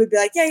somebody would be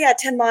like, yeah,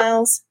 10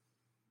 miles.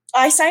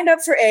 I signed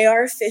up for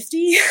AR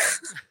 50,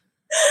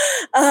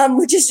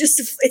 which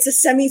is it's a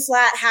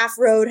semi-flat, half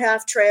road,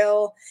 half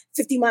trail,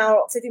 50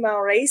 mile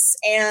race.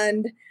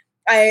 And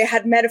I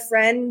had met a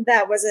friend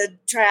that was a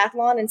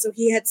triathlon, and so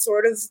he had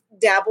sort of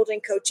dabbled in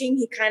coaching.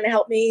 He kind of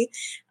helped me,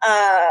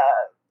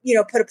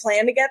 put a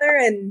plan together.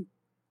 And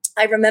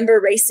I remember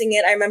racing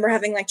it. I remember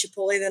having like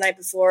Chipotle the night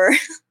before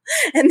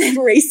and then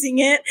racing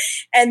it.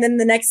 And then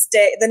the next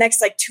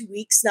 2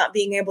 weeks, not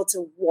being able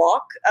to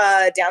walk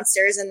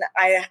downstairs. And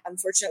I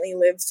unfortunately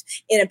lived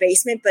in a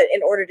basement, but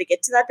in order to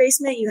get to that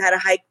basement, you had to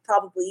hike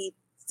probably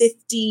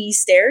 50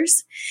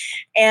 stairs.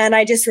 And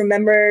I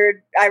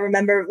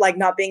remember like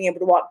not being able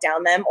to walk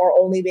down them, or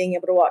only being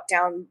able to walk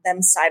down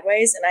them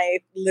sideways. And I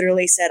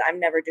literally said, I'm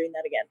never doing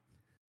that again.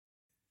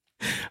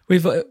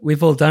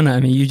 We've all done it.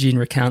 I mean, Eugene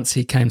recounts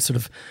he came sort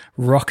of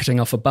rocketing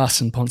off a bus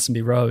in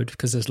Ponsonby Road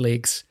because his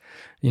legs,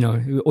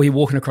 or you're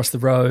walking across the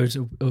road,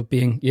 or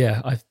being,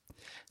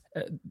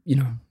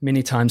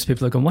 many times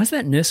people are going, why is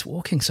that nurse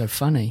walking so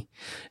funny?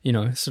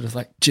 Sort of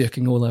like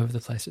jerking all over the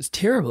place. It's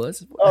terrible.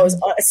 It's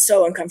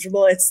so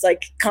uncomfortable. It's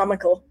like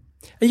comical.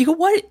 And you go,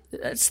 why?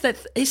 It's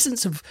that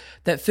essence of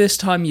that first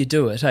time you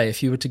do it, hey?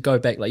 If you were to go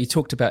back, like you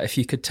talked about, if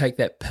you could take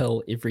that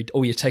pill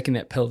or you're taking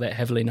that pill, that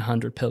Haviline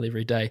 100 pill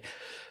every day.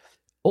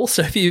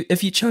 Also,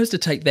 if you chose to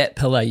take that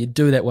pill, you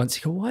do that once.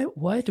 You go,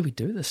 why do we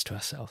do this to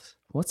ourselves?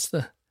 What's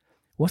the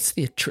what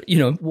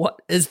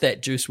is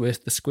that juice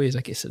worth the squeeze?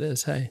 I guess it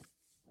is, hey.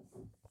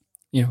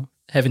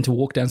 Having to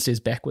walk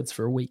downstairs backwards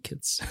for a week,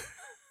 it's.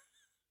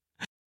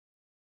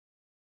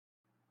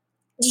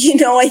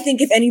 I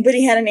think if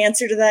anybody had an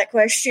answer to that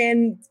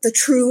question, the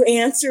true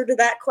answer to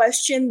that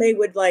question, they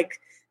would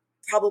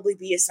probably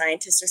be a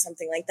scientist or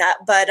something like that.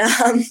 But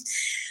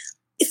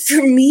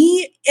for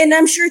me, and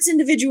I'm sure it's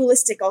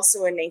individualistic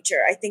also in nature,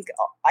 I think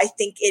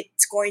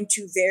it's going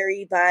to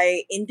vary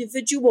by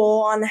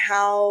individual on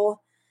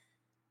how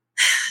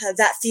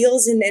that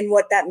feels and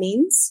what that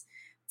means.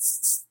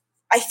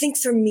 I think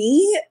for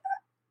me,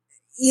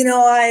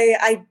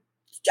 I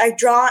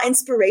draw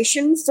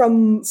inspiration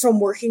from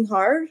working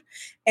hard,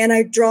 and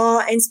I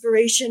draw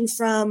inspiration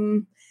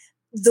from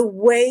the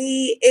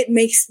way it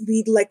makes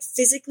me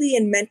physically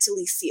and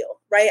mentally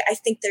feel, right? I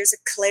think there's a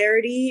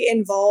clarity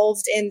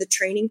involved in the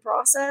training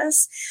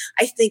process.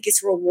 I think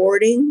it's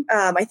rewarding.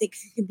 I think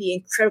it can be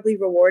incredibly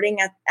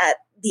rewarding at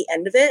the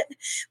end of it,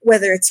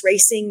 whether it's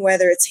racing,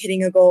 whether it's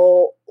hitting a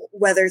goal,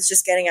 whether it's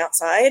just getting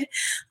outside.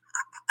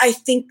 I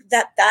think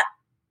that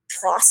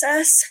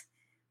process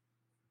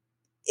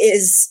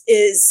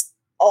is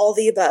all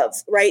the above,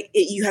 right?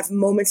 You have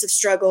moments of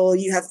struggle.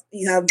 You have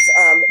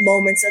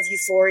moments of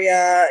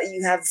euphoria.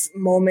 You have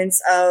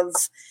moments of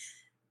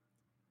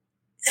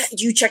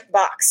you check the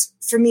box,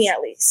 for me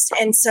at least.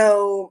 And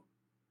so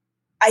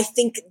I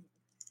think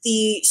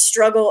the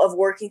struggle of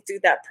working through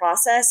that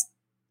process,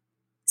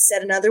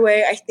 said another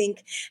way, I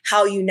think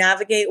how you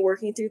navigate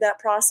working through that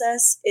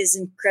process is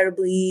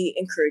incredibly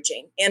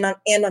encouraging. And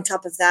on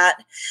top of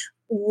that,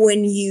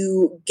 when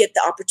you get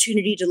the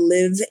opportunity to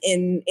live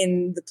in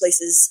the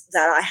places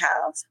that I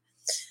have,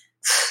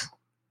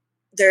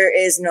 there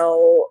is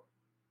no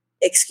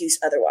excuse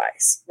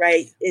otherwise,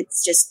 right?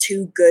 It's just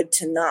too good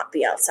to not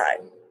be outside.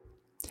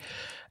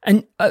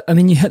 And I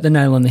mean, you hit the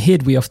nail on the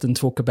head. We often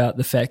talk about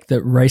the fact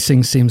that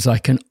racing seems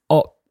like not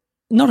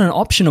an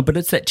optional, but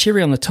it's that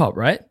cherry on the top,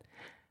 right?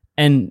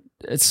 And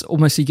it's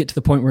almost, you get to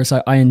the point where it's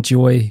like, I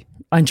enjoy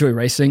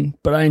racing,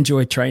 but I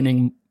enjoy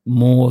training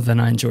more than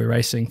I enjoy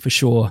racing, for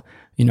sure.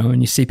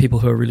 And you see people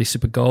who are really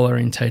super goal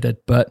orientated,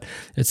 but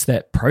it's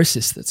that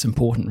process that's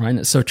important, right? And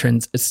it's so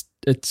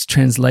it's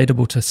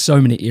translatable to so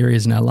many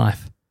areas in our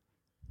life.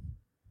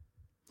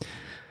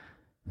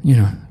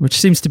 Which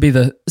seems to be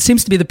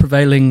the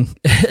prevailing.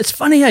 It's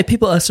funny, hey,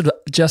 people are sort of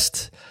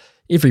just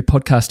every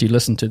podcast you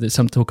listen to, there's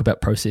some talk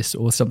about process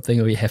or something,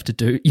 or you have to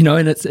do,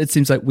 and it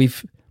seems like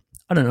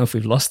I don't know if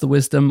we've lost the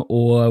wisdom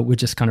or we're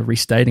just kind of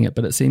restating it,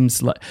 but it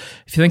seems like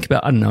if you think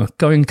about, I don't know,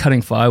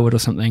 cutting firewood or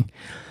something,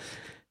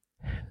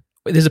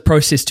 there's a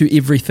process to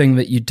everything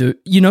that you do.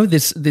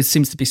 There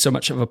seems to be so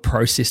much of a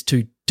process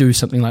to do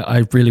something like,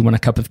 I really want a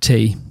cup of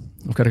tea.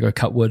 I've got to go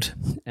cut wood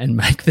and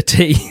make the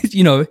tea,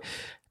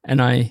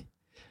 and I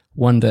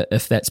wonder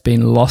if that's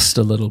been lost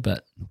a little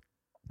bit,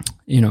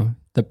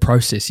 the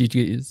process,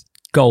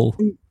 goal.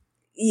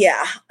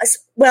 Yeah.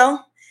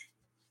 Well,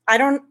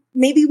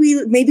 maybe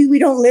we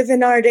don't live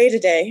in our day to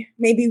day.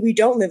 Maybe we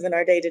don't live in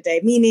our day to day,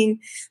 meaning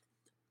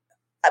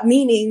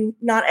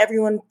not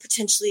everyone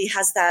potentially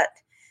has that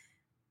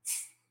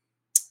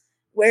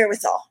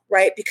wherewithal,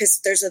 right? Because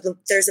there's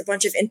a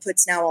bunch of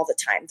inputs now all the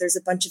time. There's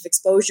a bunch of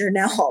exposure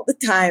now all the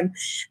time.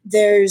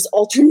 There's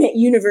alternate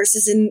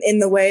universes in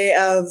the way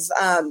of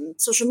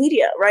social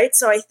media, right?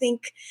 So I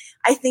think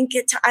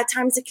at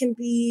times it can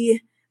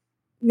be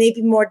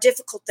maybe more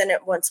difficult than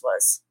it once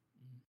was.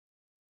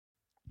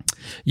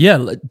 Yeah,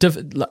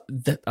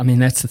 I mean,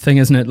 that's the thing,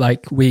 isn't it?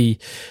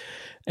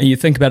 And you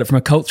think about it from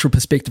a cultural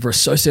perspective or a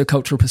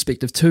socio-cultural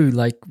perspective too.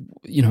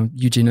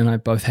 Eugene and I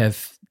both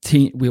have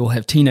we all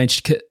have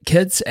teenage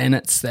kids, and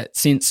it's that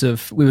sense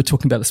of, we were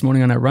talking about this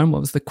morning on our run,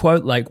 what was the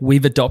quote?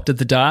 We've adopted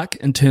the dark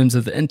in terms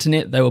of the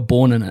internet. They were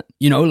born in it.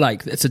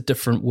 It's a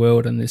different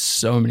world, and there's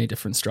so many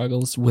different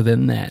struggles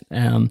within that.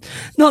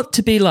 Not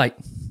to be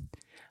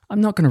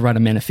I'm not going to write a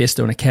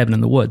manifesto in a cabin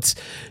in the woods.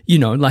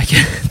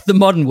 The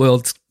modern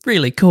world's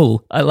really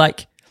cool. I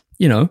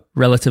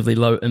relatively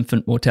low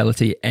infant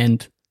mortality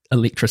and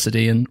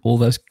electricity and all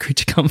those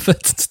creature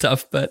comforts and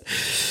stuff. But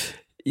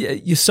yeah,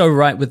 you're so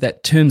right with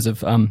that terms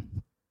of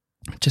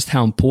just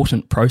how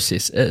important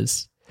process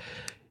is.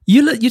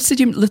 You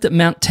said you lived at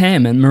Mount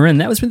Tam in Marin.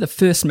 That was when the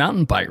first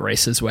mountain bike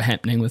races were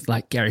happening with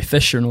Gary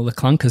Fisher and all the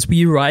clunkers. Were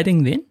you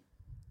riding then?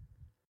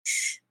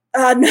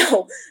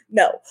 No.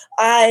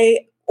 I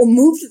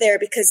moved there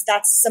because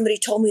somebody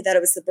told me that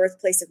it was the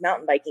birthplace of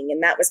mountain biking,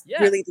 and that was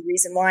really the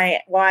reason why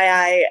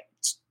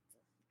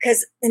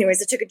because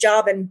anyways, I took a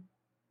job, and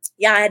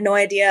I had no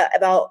idea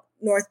about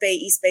North Bay,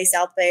 East Bay,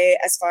 South Bay,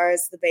 as far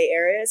as the Bay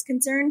Area is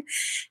concerned.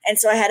 And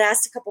so I had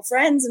asked a couple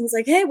friends and was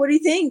like, hey, what do you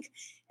think?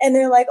 And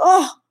they're like,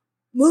 oh,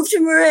 move to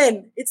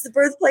Marin. It's the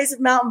birthplace of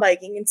mountain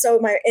biking. And so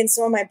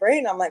in my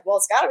brain, I'm like, well,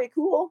 it's gotta be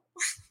cool.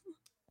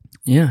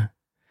 Yeah.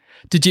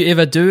 Did you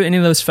ever do any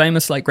of those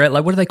famous, like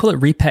what do they call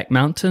it? Repack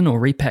Mountain or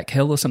Repack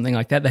Hill or something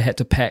like that? They had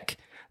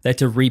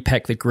to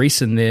repack the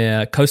grease in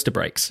their coaster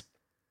brakes.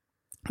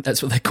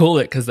 That's what they call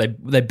it, because they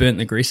burnt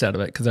the grease out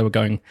of it because they were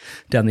going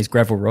down these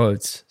gravel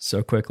roads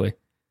so quickly.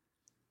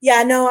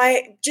 Yeah, no,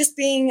 I'd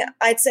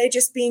say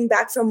just being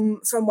back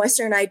from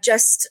Western, I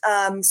just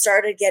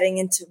started getting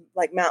into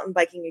like mountain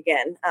biking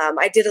again.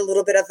 I did a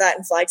little bit of that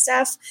in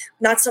Flagstaff,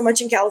 not so much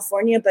in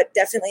California, but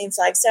definitely in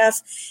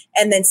Flagstaff.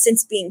 And then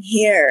since being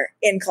here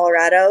in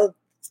Colorado,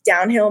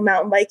 downhill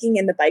mountain biking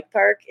in the bike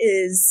park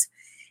is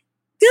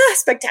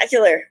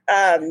spectacular.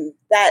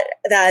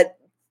 That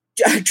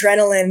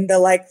adrenaline, the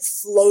like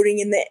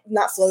floating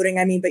not floating,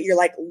 I mean, but you're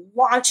like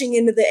launching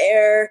into the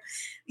air,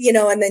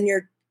 and then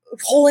you're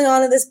holding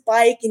onto this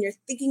bike and you're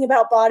thinking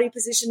about body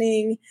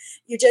positioning.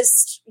 You're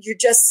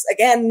just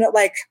again,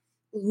 like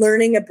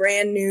learning a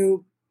brand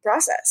new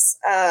process.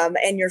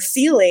 And you're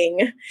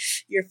feeling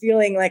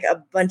like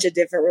a bunch of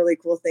different really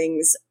cool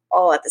things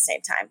all at the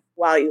same time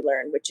while you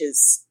learn, which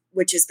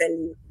has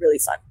been really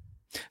fun.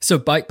 So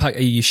bike park,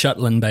 are you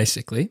shuttling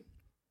basically?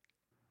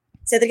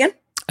 Say that again?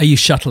 Are you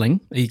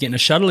shuttling? Are you getting a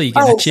shuttle? Are you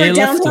getting a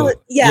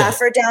chairlift?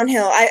 For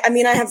downhill. I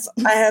mean, I have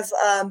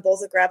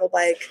both a gravel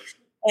bike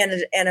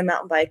and a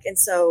mountain bike. And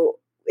so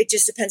it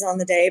just depends on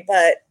the day.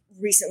 But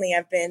recently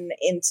I've been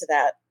into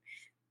that,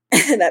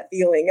 that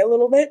feeling a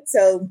little bit.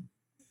 So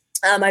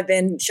I've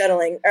been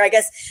shuttling, or I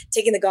guess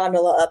taking the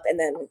gondola up and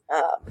then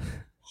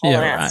hauling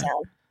ass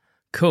down.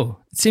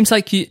 Cool. It seems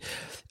like it's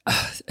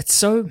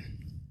so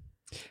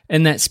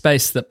in that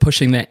space that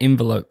pushing that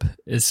envelope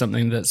is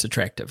something that's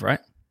attractive, right?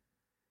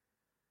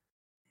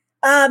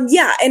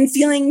 Yeah. And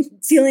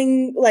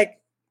feeling like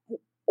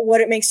what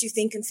it makes you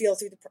think and feel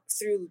through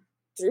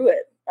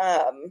it.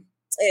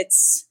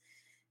 It's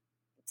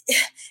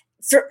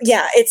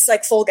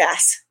like full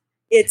gas.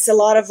 It's a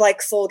lot of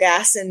like full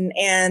gas and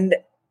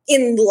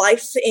in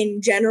life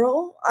in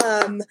general,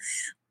 I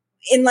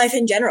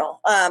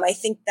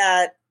think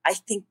that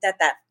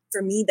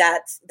for me,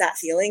 that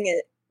feeling,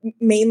 it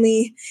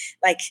mainly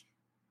like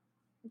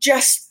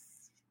just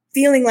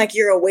feeling like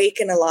you're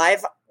awake and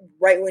alive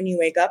right when you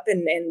wake up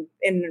and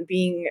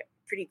being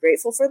pretty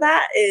grateful for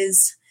that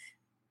is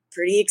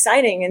pretty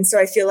exciting. And so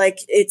I feel like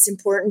it's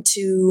important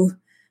to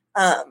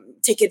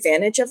take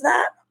advantage of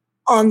that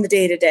on the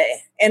day to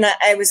day. And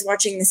I was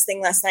watching this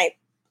thing last night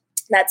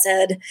that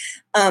said,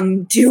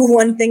 do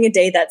one thing a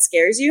day that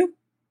scares you.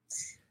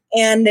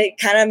 And it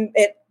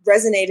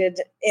resonated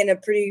in a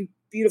pretty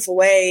beautiful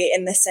way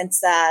in the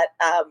sense that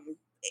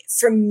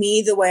for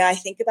me, the way I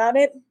think about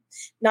it,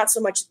 not so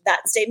much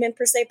that statement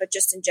per se, but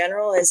just in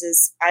general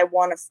is I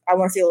want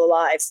to feel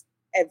alive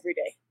every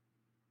day.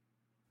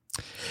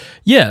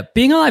 Yeah,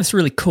 being alive is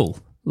really cool.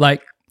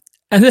 Like,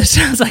 and this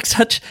sounds like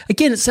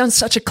it sounds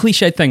such a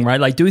cliche thing, right?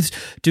 Like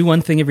do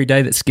one thing every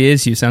day that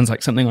scares you sounds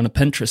like something on a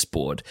Pinterest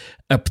board,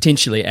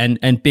 potentially.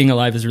 And being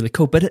alive is really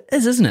cool, but it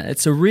is, isn't it?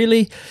 It's a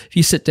really, if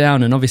you sit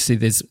down, and obviously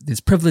there's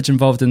privilege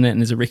involved in that,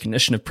 and there's a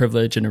recognition of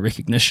privilege and a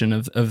recognition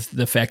of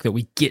the fact that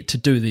we get to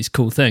do these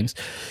cool things.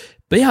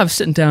 But yeah, I was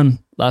sitting down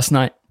last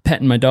night,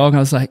 patting my dog. I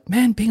was like,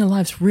 man, being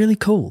alive is really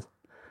cool.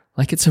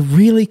 Like, it's a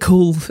really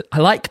cool, I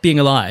like being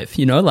alive,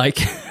 like,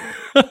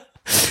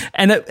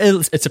 and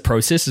it's a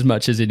process as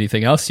much as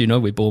anything else,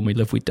 we're born, we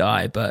live, we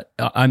die, but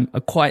I'm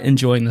quite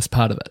enjoying this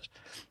part of it,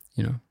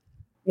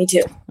 Me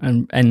too.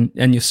 And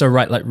you're so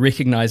right, like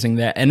recognizing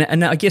that.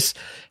 And I guess,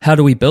 how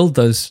do we build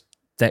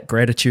that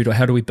gratitude, or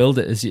how do we build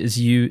it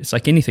it's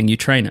like anything, you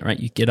train it, right?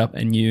 You get up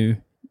and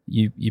you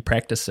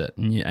practice it,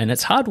 and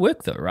it's hard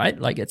work though, right?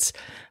 Like, it's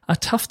a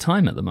tough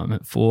time at the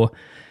moment for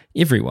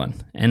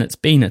everyone, and it's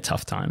been a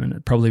tough time, and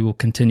it probably will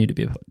continue to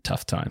be a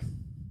tough time.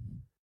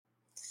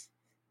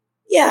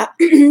 Yeah.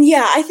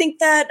 Yeah. I think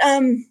that,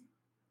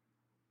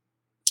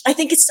 I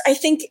think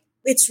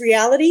it's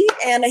reality.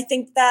 And I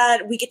think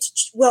that we get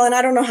to, and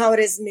I don't know how it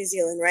is in New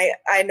Zealand, right?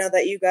 I know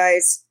that you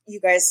guys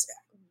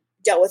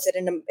dealt with it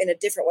in a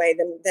different way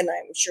than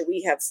I'm sure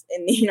we have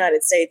in the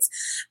United States.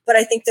 But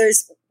I think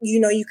there's, you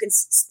can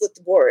split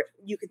the board.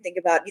 You can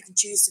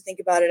choose to think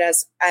about it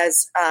as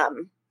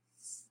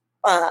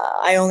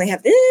I only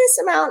have this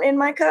amount in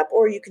my cup,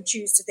 or you can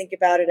choose to think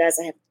about it as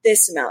I have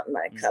this amount in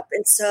my cup.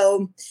 And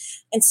so,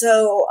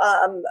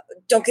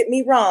 don't get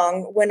me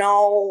wrong. When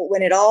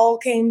it all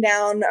came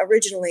down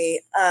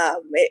originally,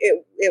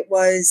 it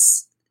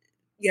was,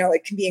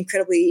 it can be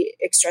incredibly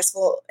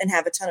stressful and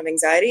have a ton of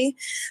anxiety.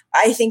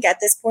 I think at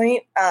this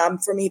point,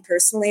 for me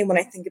personally, when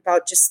I think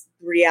about just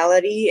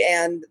reality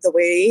and the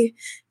way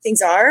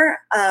things are,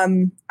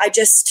 I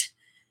just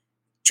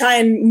try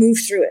and move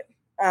through it.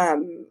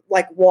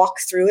 Like walk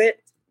through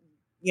it,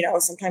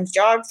 sometimes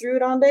jog through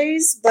it on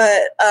days,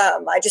 but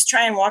I just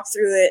try and walk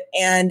through it.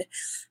 And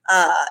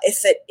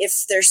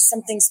if there's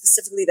something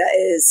specifically that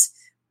is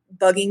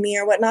bugging me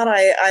or whatnot,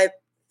 I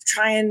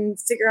try and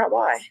figure out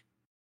why.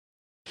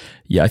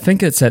 Yeah, I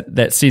think it's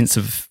that sense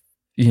of,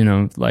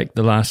 like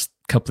the last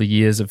couple of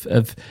years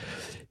of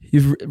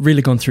you've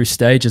really gone through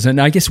stages.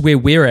 And I guess where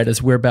we're at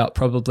is we're about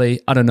probably,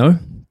 I don't know,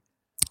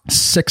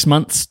 6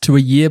 months to a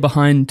year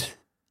behind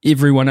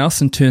everyone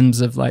else in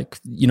terms of like,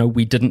 you know,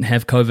 we didn't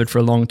have COVID for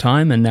a long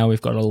time and now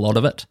we've got a lot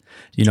of it,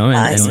 you know,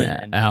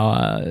 and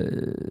our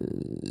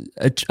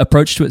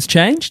approach to it's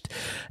changed,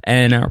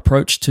 and our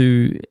approach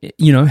to,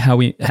 you know, how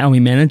we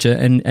manage it.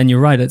 And you're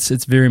right,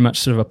 it's very much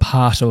sort of a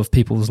part of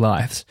people's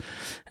lives,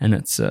 and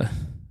but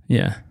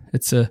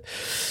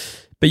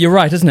you're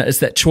right, isn't it? It's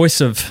that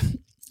choice of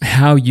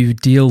how you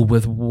deal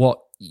with what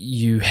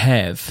you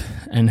have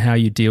and how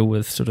you deal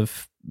with sort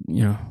of,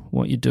 you know,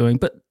 what you're doing.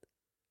 But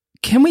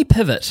can we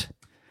pivot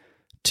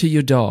to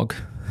your dog?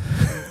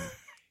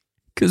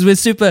 Because we're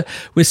super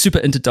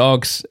into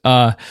dogs.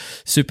 I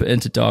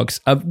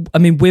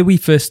mean, where we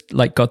first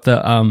like got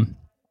the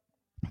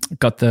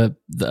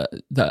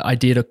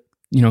idea to,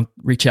 you know,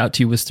 reach out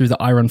to you was through the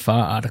Iron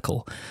Far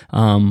article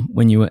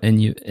when you were in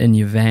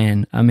your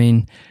van. I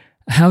mean,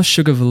 how's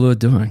Sugar Velour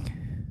doing?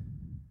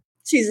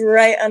 She's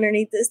right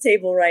underneath this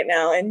table right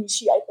now, and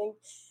she, I think,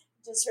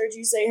 just heard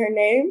you say her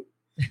name,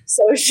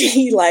 so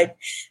she like.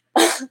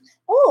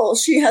 Oh,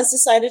 she has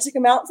decided to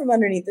come out from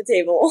underneath the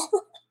table.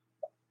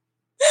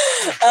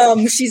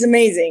 She's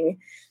amazing.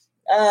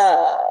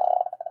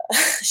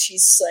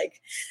 She's like,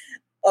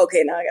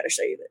 okay, now I got to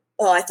show you that.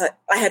 Oh, I thought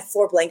I had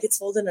 4 blankets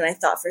folded, and I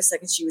thought for a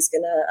second she was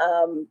going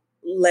to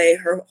lay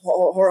her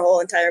whole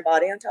entire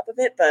body on top of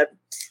it, but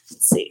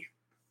let's see.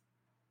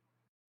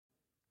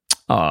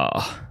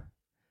 Oh.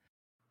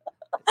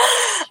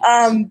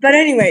 But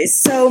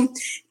anyways, so...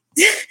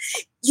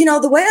 You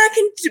know, the way I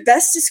can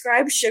best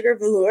describe Sugar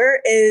Velour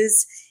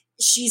is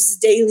she's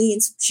daily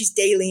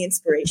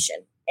inspiration.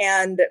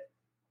 And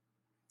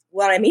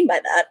what I mean by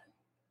that,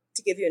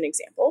 to give you an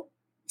example,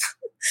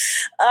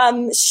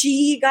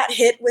 she got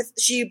hit with,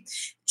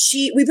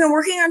 we've been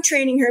working on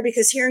training her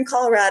because here in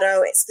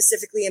Colorado,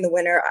 specifically in the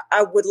winter,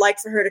 I would like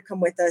for her to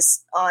come with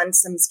us on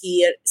some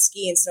ski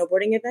and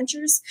snowboarding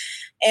adventures.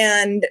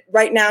 And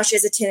right now she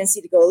has a tendency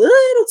to go a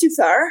little too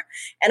far.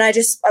 And I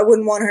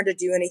wouldn't want her to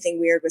do anything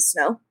weird with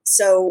snow.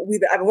 So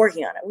I've been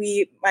working on it.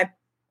 My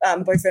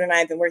boyfriend and I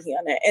have been working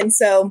on it. And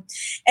so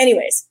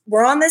anyways,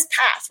 we're on this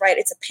path, right?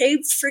 It's a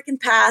paved freaking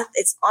path.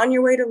 It's on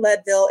your way to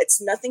Leadville. It's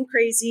nothing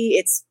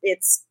crazy.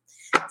 It's,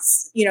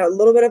 you know, a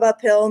little bit of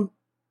uphill,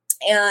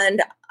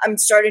 and I'm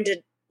starting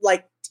to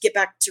like get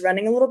back to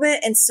running a little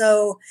bit. And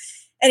so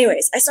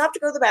anyways, I stopped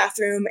to go to the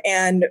bathroom,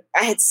 and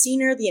I had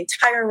seen her the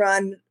entire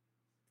run,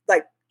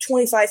 like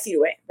 25 feet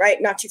away, right?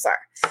 Not too far.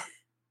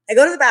 I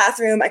go to the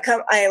bathroom,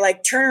 I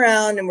like turn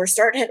around, and we're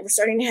starting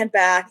to head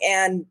back.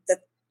 And the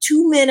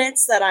 2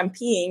 minutes that I'm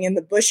peeing in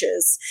the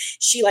bushes,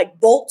 she like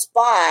bolts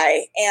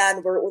by,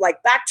 and we're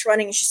like back to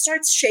running, and she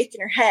starts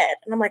shaking her head.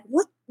 And I'm like,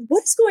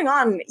 what's going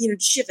on? You know,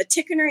 does she have a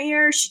tick in her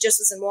ear? She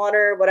just was in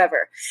water,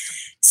 whatever.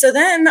 So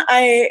then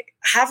I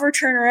have her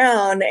turn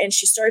around, and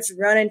she starts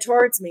running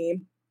towards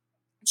me.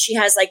 She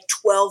has like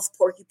 12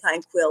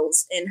 porcupine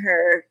quills in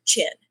her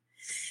chin.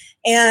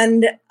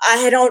 And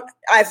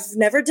I've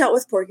never dealt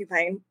with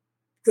porcupine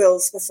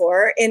quills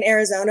before. In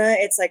Arizona,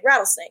 it's like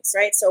rattlesnakes,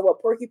 right? So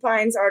what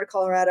porcupines are to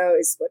Colorado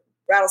is what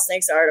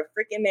rattlesnakes are to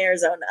freaking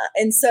Arizona.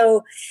 And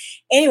so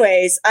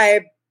anyways,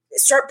 I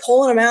start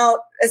pulling them out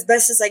as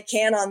best as I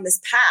can on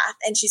this path.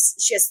 And she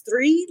has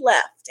 3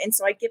 left. And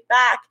so I get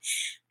back,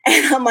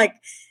 and I'm like,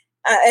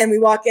 and we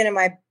walk in, and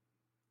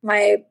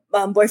my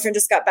boyfriend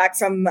just got back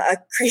from a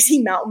crazy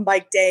mountain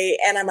bike day.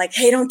 And I'm like,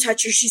 hey, don't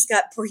touch her. She's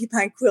got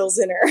porcupine quills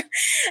in her.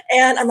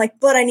 And I'm like,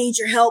 but I need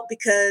your help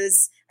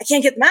because I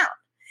can't get them out.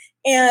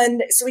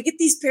 And so we get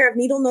these pair of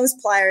needle nose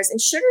pliers, and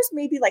Sugar's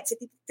maybe like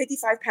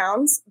 55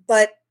 pounds,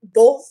 but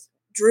both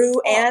Drew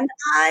and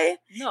I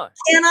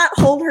cannot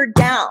hold her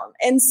down.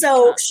 And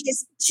so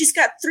she's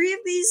got 3 of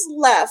these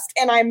left,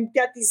 and I'm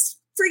got these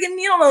freaking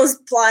needle nose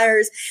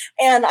pliers,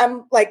 and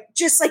I'm like,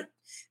 just like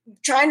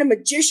trying to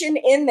magician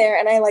in there,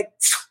 and I like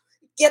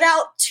get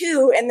out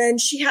 2. And then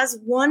she has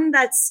one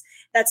that's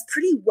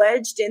pretty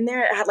wedged in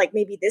there. It had like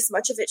maybe this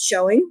much of it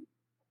showing.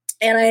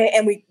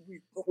 And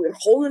we're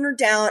holding her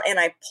down, and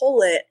I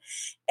pull it,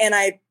 and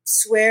I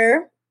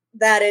swear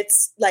that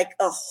it's like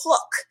a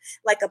hook,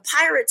 like a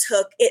pirate's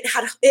hook. It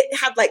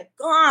had like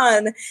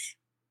gone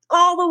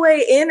all the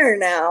way in her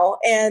now.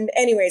 And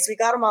anyways, we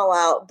got them all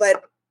out,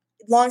 but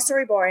long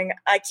story boring.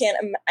 I can't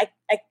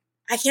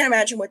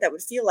imagine what that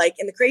would feel like.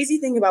 And the crazy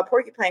thing about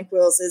porcupine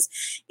quills is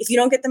if you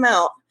don't get them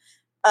out,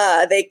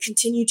 they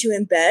continue to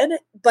embed.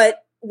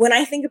 But when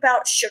I think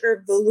about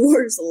Sugar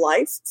Velour's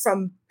life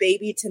from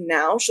baby to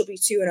now, she'll be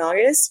 2 in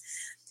August.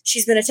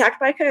 She's been attacked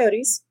by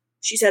coyotes.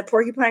 She's had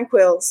porcupine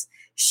quills.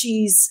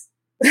 She's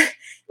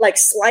like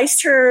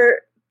sliced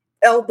her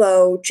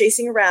elbow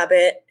chasing a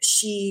rabbit.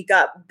 She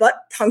got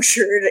butt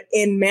punctured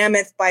in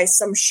Mammoth by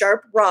some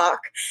sharp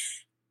rock.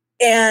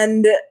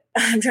 And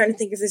I'm trying to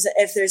think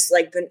if there's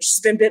like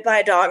she's been bit by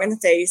a dog in the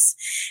face.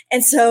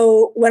 And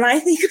so when I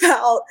think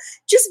about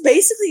just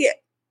basically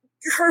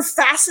her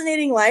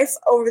fascinating life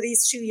over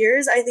these 2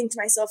 years, I think to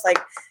myself, like,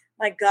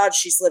 my God,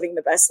 she's living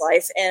the best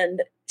life.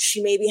 And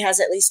she maybe has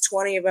at least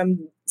 20 of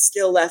them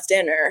still left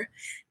in her.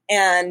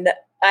 And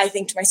I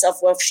think to myself,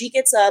 well, if she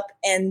gets up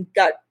and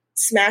got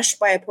smashed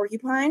by a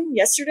porcupine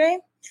yesterday,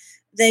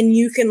 then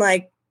you can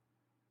like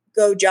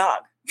go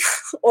jog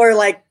or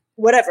like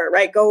whatever,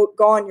 right? Go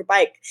on your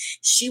bike.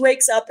 She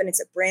wakes up and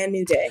it's a brand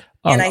new day.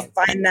 Oh. And I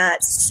find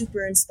that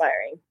super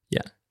inspiring.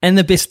 Yeah. And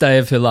the best day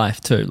of her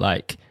life too.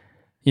 Like,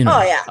 you know,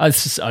 Oh, yeah.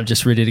 I'm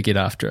just ready to get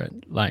after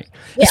it. Like,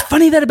 Yeah. it's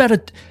funny that about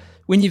it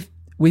when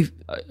we've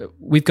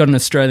got an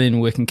Australian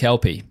working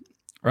Kelpie,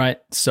 right?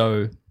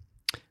 So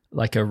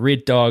like a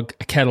red dog,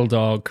 a cattle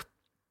dog,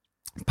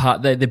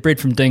 they're bred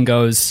from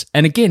dingoes.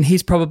 And again,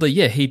 he's probably,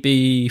 he'd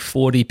be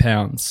 40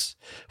 pounds,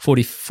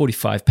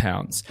 45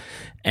 pounds.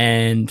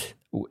 And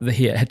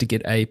he had to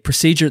get a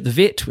procedure at the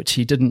vet, which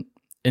he didn't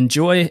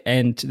enjoy.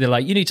 And they're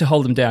like, you need to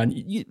hold him down.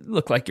 You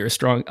look like you're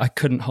I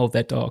couldn't hold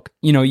that dog.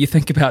 You know, you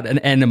think about an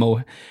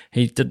animal,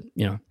 he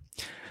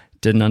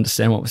didn't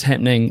understand what was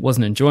happening,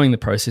 wasn't enjoying the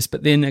process.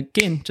 But then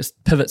again,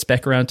 just pivots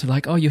back around to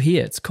like, oh, you're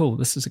here. It's cool.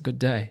 This is a good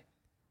day.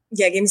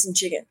 Yeah, give me some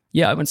chicken.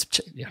 Yeah, I want some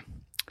chicken. Yeah.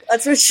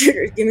 That's what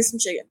sugar. Give me some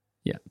chicken.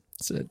 Yeah.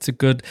 So it's a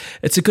good,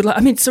 I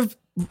mean, so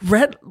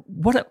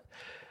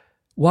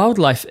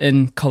wildlife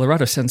in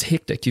Colorado sounds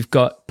hectic. You've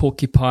got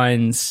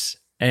porcupines,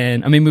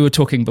 and I mean, we were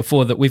talking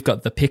before that we've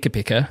got the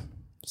pecker,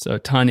 so a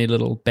tiny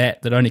little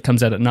bat that only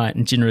comes out at night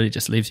and generally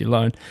just leaves you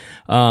alone.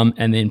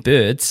 And then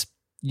birds.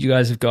 You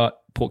guys have got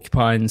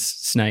porcupines,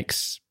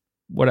 snakes.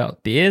 What else?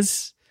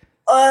 Bears?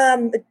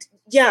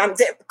 Yeah,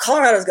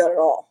 Colorado's got it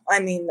all. I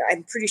mean,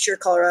 I'm pretty sure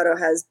Colorado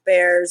has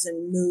bears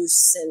and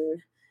moose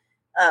and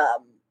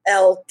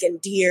elk and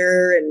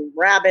deer and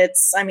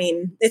rabbits. I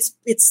mean, it's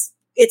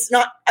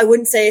not, I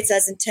wouldn't say it's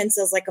as intense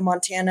as like a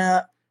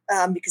Montana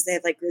because they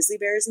have like grizzly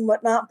bears and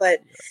whatnot,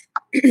 but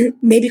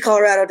maybe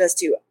Colorado does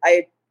too.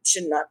 I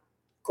should not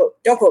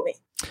don't quote me.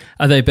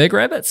 Are they big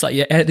rabbits? Like,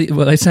 yeah,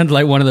 well, they sounded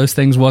like one of those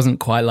things wasn't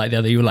quite like the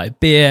other. You were like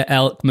bear,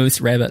 elk,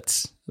 moose,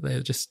 rabbits.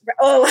 They're just.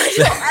 Oh,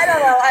 I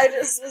don't know. I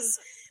just was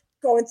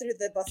going through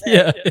the buffet.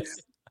 Yeah.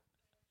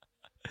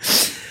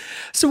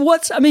 So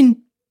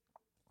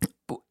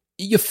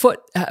your foot,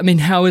 I mean,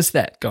 how is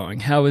that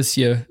going?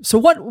 So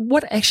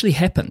what actually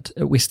happened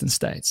at Western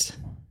States?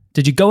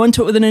 Did you go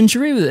into it with an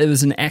injury or it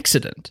was an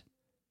accident?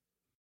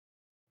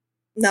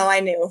 No, I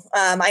knew.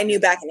 I knew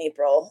back in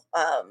April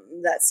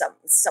that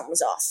something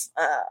was off.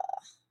 I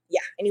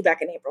knew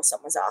back in April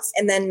something was off.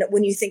 And then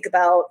when you think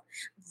about,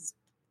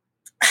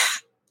 I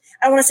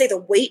don't want to say the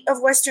weight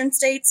of Western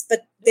States,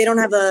 but they don't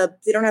have a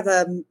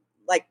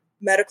like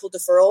medical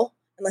deferral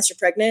unless you're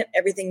pregnant.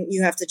 Everything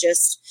you have to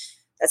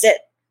that's it.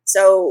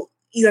 So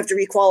you have to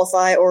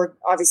requalify or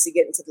obviously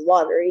get into the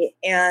lottery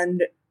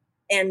and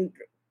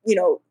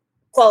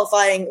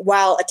qualifying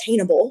while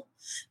attainable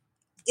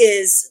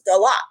is a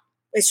lot.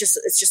 It's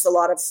just a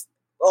lot of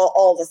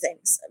all the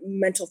things,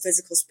 mental,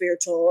 physical,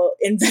 spiritual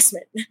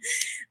investment.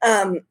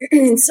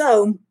 And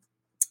so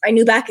I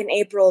knew back in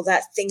April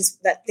that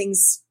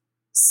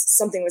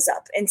something was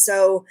up. And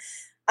so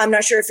I'm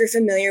not sure if you're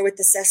familiar with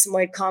the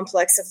sesamoid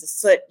complex of the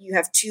foot. You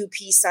have two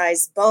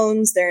pea-sized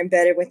bones. They're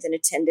embedded within a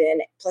tendon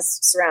plus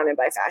surrounded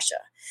by fascia.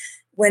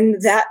 When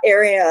that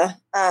area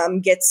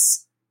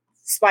gets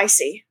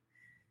spicy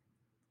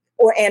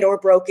or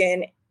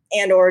broken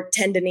and or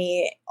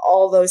tendony,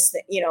 all those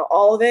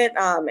all of it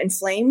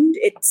inflamed,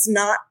 it's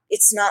not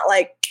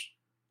like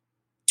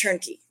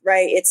turnkey,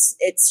 right?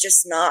 It's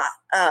just not.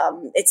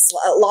 It's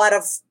a lot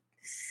of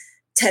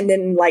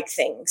tendon like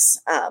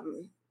things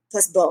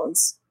plus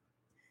bones.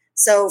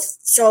 So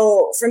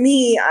for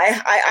me,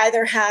 I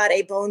either had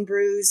a bone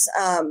bruise,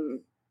 a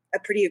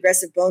pretty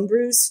aggressive bone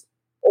bruise,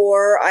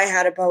 or I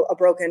had a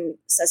broken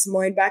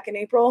sesamoid back in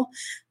April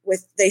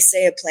with, they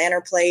say, a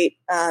plantar plate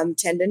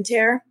tendon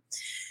tear.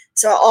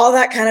 So all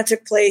that kind of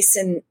took place,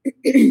 and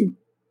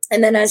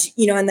then as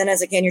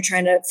again, you're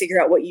trying to figure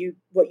out what you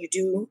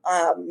do,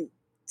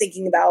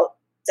 thinking about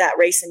that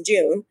race in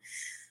June.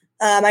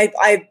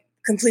 I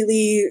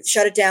completely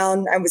shut it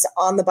down. I was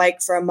on the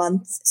bike for a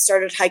month,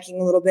 started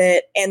hiking a little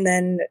bit, and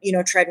then,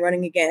 tried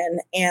running again.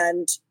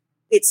 And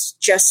it's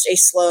just a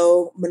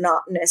slow,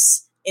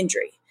 monotonous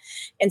injury.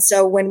 And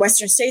so when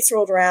Western States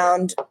rolled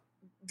around,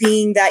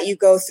 being that you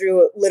go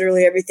through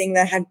literally everything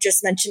that I had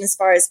just mentioned as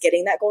far as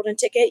getting that golden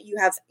ticket, you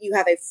have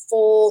a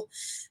full,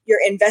 your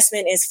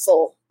investment is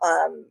full.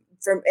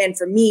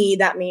 For me,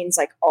 that means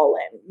like all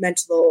in,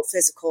 mental,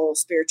 physical,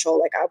 spiritual.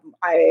 Like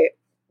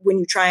when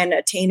you try and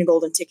attain a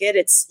golden ticket,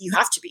 you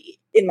have to be,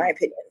 in my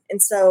opinion.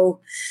 And so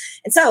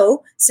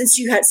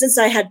since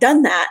I had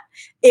done that,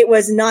 it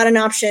was not an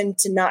option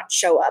to not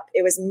show up.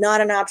 It was not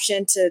an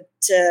option to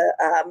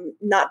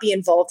not be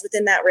involved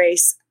within that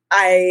race.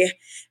 I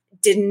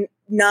did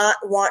not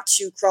want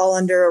to crawl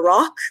under a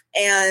rock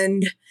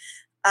and,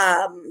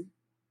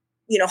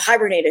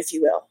 hibernate, if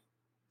you will,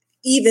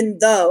 even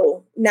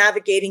though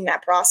navigating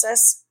that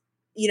process,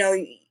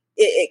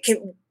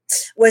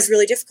 was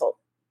really difficult.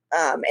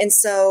 And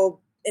so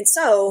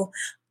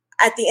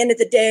at the end of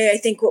the day, I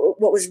think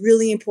what was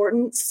really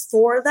important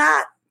for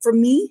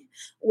me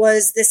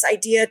was this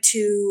idea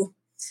to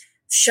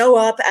show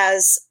up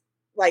as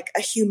like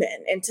a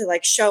human and to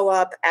like show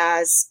up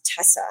as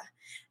Tessa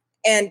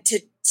and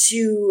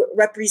to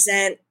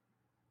represent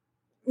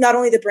not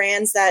only the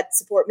brands that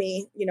support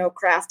me,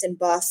 Kraft and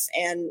Buff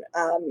and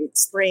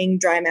Spring,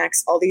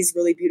 Drymax, all these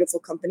really beautiful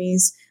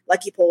companies,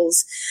 Lucky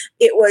Poles,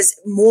 it was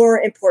more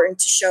important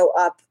to show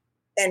up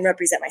and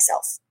represent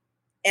myself.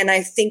 And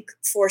I think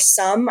for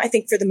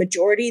the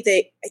majority,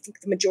 the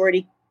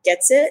majority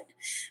gets it.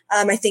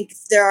 I think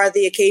there are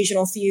the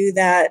occasional few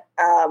that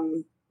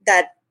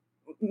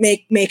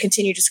may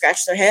continue to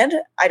scratch their head.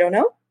 I don't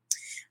know.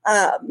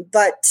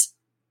 But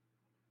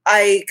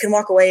I can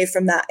walk away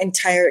from that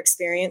entire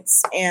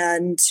experience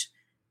and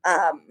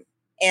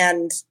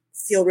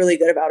feel really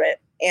good about it.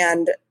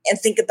 And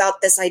think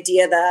about this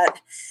idea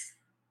that,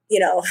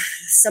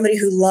 somebody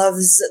who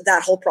loves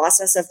that whole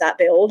process of that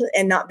build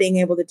and not being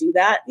able to do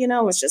that,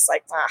 was just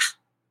like,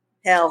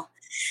 hell.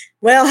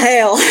 Well,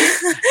 hail.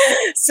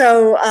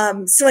 So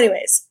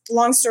anyways,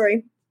 long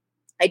story.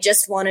 I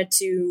just wanted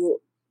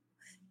to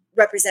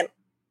represent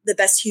the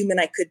best human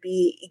I could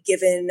be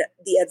given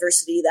the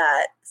adversity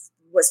that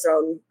was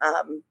thrown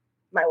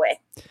my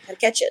way. Had to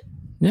catch it.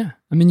 Yeah.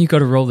 I mean, you got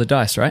to roll the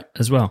dice, right?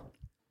 As well.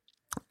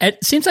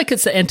 It seems like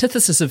it's the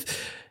antithesis of,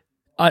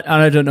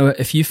 I don't know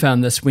if you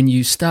found this, when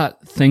you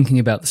start thinking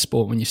about the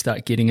sport, when you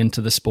start getting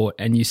into the sport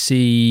and you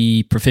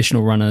see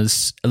professional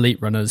runners, elite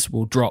runners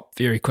will drop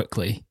very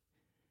quickly.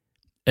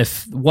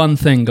 If one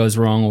thing goes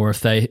wrong, or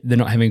if they're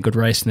not having a good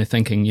race and they're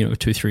thinking,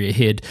 2-3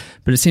 ahead,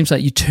 but it seems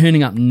like you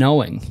turning up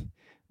knowing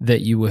that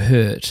you were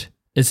hurt,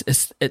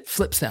 it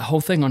flips that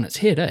whole thing on its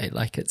head, eh?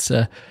 Like it's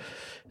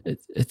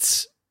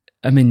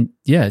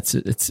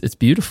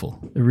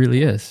beautiful. It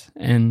really is.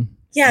 And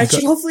yeah, it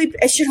should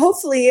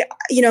hopefully,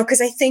 because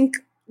I think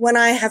when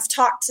I have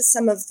talked to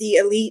some of the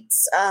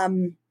elites,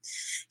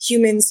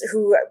 humans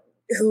who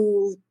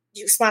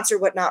you sponsor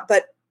whatnot,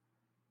 but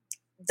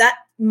that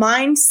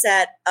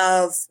mindset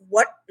of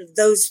what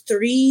those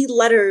 3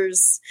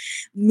 letters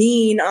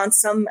mean on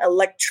some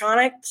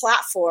electronic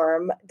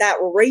platform that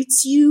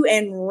rates you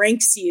and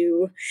ranks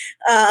you.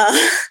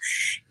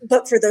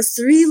 But for those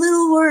 3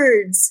 little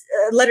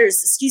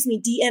letters,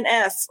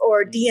 DNF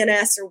or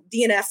DNS or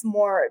DNF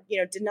more,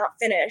 did not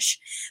finish.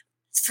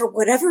 For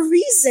whatever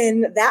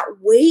reason, that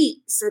weight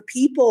for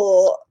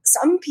people,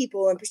 some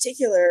people in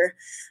particular,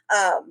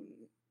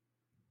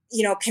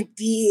 can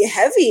be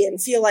heavy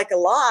and feel like a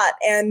lot.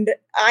 And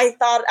I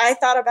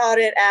thought about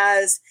it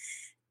as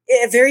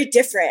very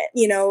different,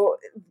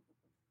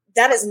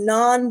 that is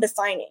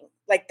non-defining.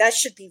 Like that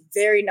should be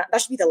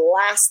that should be the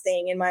last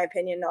thing, in my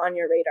opinion, on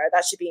your radar.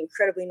 That should be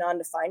incredibly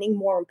non-defining.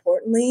 More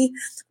importantly,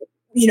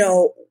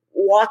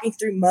 walking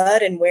through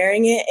mud and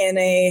wearing it in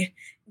a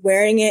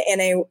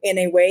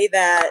way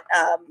that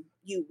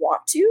you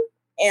want to,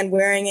 and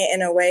wearing it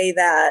in a way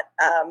that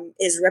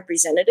is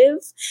representative,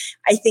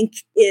 I think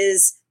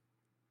is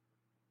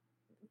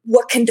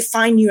what can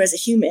define you as a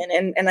human.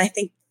 And I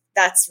think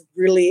that's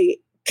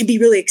can be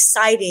really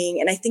exciting.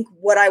 And I think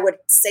what I would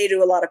say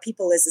to a lot of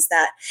people is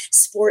that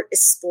sport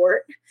is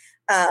sport.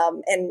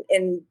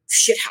 And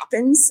shit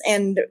happens.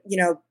 And,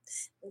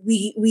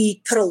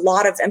 we put a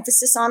lot of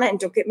emphasis on it, and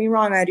don't get me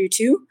wrong, I do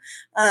too.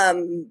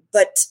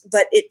 But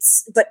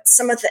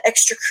some of the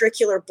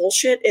extracurricular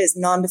bullshit is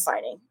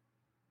non-defining.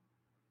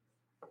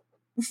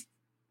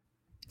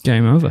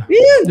 Game over.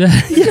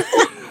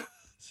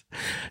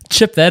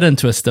 Chip that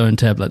into a stone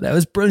tablet. That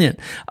was brilliant.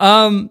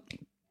 And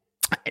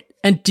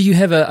do you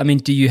have a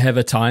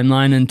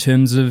timeline in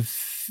terms of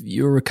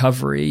your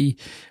recovery?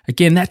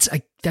 Again, that's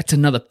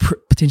another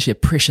potentially a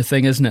pressure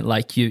thing, isn't it?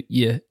 Like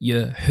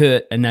you're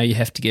hurt and now you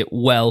have to get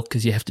well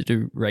because you have to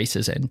do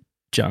races and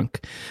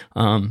junk.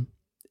 Are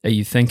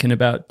you thinking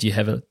about, do you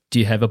have a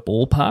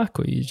ballpark,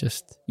 or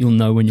you'll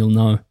know when you'll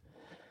know?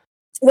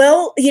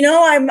 Well,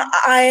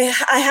 I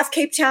have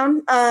Cape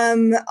Town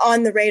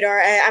on the radar.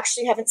 I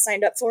actually haven't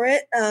signed up for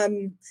it.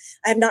 I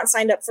have not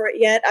signed up for it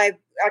yet.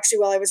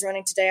 While I was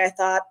running today, I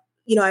thought,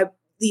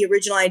 the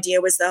original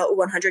idea was the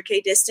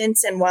 100K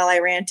distance. And while I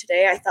ran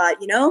today, I thought,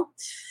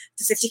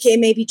 the 50K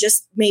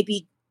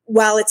maybe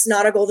while it's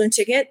not a golden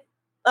ticket,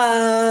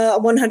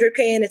 100K,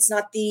 and it's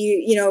not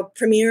the,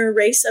 premier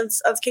race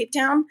of Cape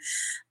Town,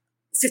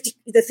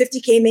 the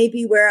 50K may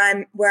be where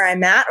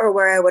I'm at, or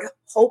where I would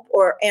hope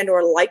or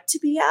like to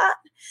be at.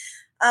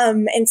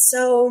 And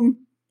so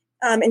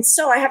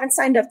I haven't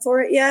signed up for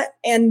it yet.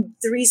 And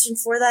the reason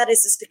for that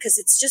is because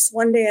it's just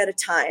one day at a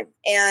time.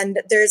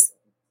 And there's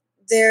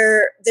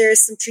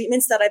some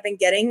treatments that I've been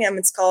getting.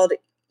 It's called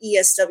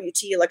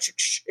ESWT,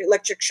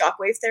 electric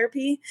shockwave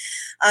therapy.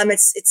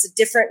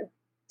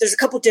 There's a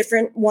couple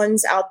different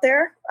ones out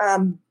there.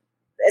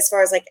 As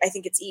far as I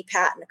think it's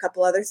EPAT and a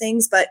couple other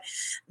things, but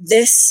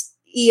this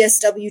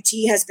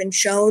ESWT has been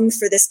shown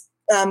for this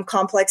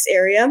complex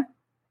area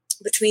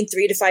between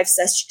 3 to 5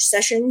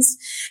 sessions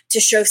to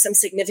show some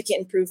significant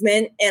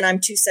improvement. And I'm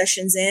 2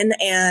 sessions in.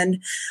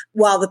 And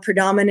while the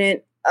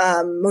predominant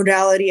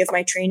modality of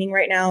my training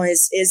right now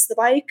is the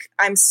bike,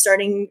 I'm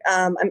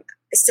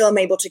still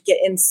able to get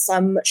in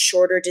some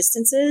shorter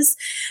distances.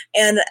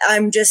 And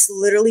I'm just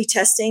literally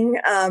testing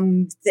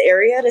the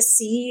area to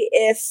see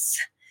if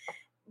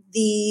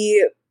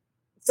the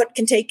foot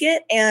can take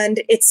it.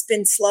 And it's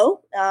been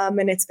slow,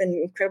 and it's been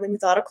incredibly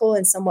methodical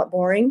and somewhat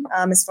boring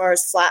as far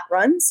as flat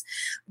runs.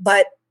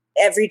 But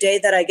every day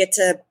that I get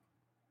to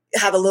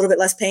have a little bit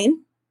less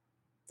pain,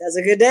 that's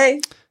a good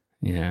day.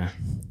 Yeah,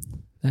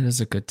 that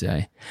is a good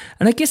day.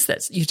 And I guess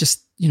that's, you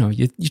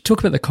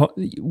talk about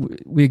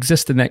we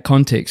exist in that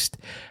context.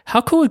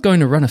 How cool would going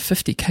to run a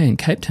 50K in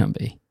Cape Town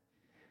be?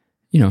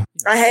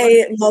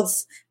 I love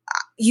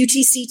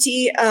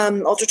UTCT,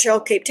 Ultra Trail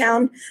Cape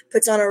Town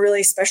puts on a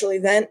really special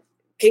event.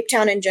 Cape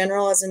Town in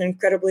general is an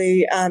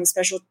incredibly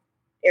special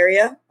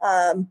area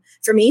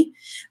for me.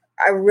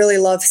 I really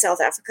love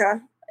South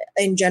Africa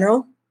in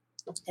general.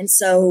 And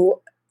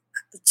so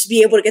to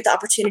be able to get the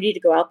opportunity to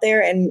go out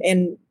there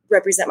and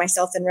represent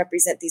myself and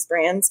represent these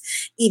brands,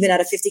 even at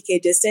a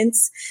 50K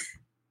distance,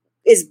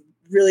 is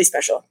really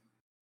special.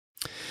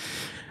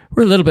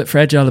 We're a little bit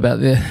fragile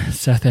about the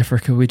South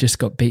Africa. We just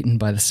got beaten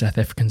by the South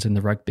Africans in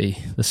the rugby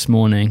this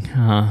morning.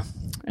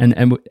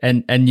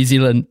 And New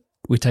Zealand,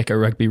 we take our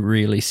rugby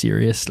really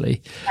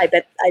seriously. I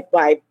bet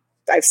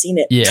I've seen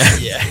it.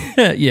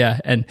 Yeah. Yeah.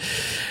 And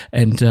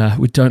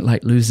we don't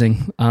like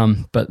losing.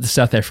 But the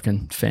South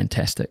African,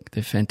 fantastic.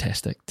 They're a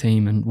fantastic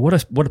team. And what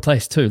a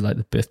place too, like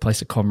the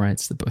birthplace of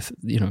comrades,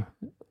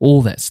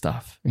 all that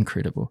stuff.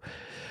 Incredible.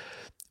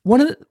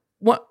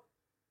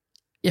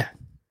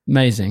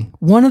 Amazing.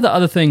 One of the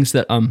other things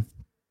that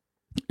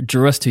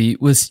drew us to you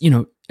was,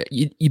 you're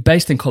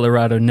based in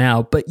Colorado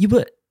now, but you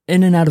were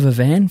in and out of a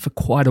van for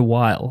quite a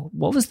while.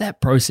 What was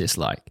that process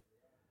like?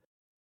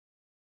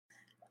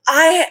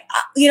 When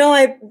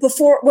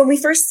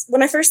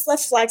I first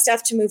left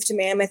Flagstaff to move to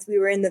Mammoth, we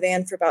were in the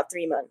van for about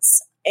 3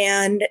 months.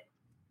 And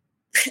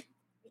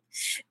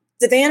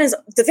the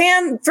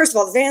van, first of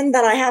all, the van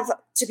that I have,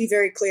 to be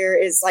very clear,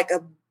 is like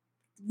a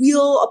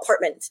wheel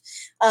apartment.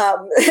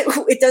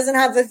 It doesn't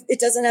have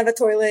a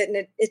toilet,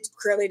 and it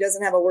currently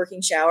doesn't have a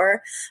working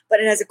shower, but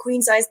it has a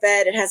queen size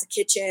bed. It has a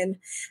kitchen.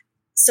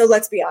 So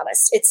let's be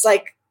honest. It's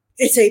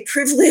a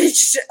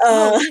privileged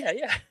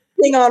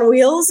thing on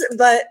wheels,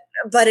 but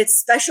it's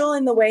special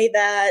in the way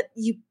that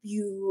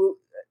you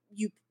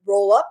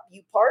roll up,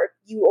 you park,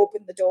 you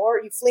open the door,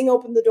 you fling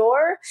open the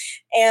door,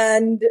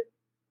 and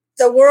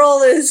the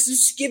world is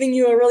just giving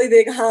you a really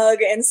big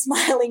hug and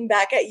smiling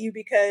back at you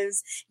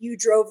because you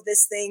drove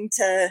this thing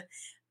to,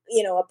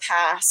 a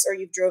pass, or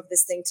you drove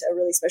this thing to a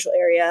really special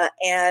area.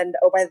 And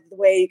oh, by the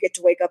way, you get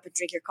to wake up and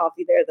drink your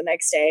coffee there the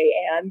next day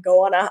and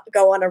go on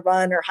a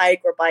run or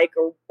hike or bike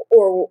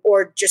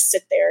or just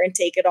sit there and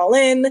take it all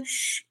in.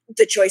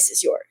 The choice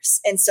is yours.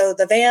 And so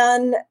that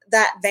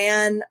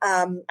van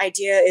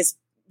idea is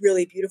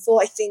really beautiful.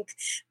 I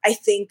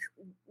think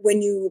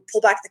when you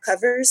pull back the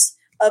covers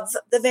of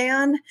the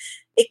van,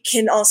 it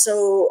can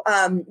also,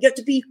 you have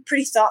to be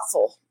pretty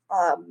thoughtful,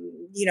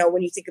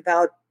 when you think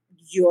about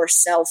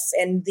yourself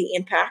and the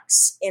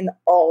impacts in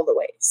all the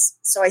ways.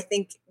 So I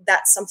think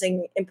that's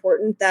something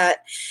important that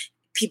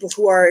people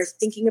who are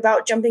thinking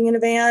about jumping in a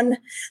van,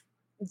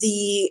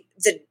 the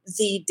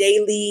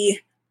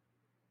daily,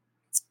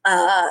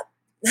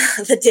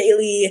 the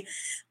daily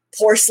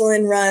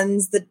porcelain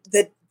runs,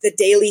 the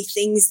daily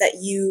things that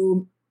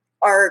you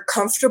are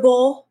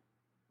comfortable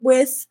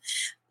with,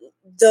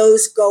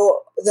 those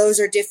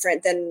are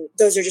different than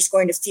those are just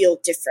going to feel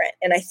different.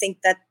 And I think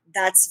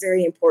that's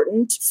very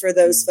important for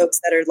those folks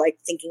that are like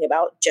thinking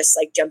about just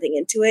like jumping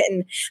into it.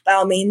 And by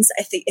all means,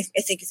 I think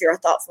if you're a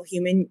thoughtful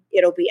human,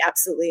 it'll be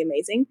absolutely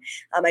amazing.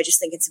 I just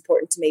think it's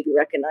important to maybe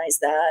recognize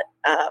that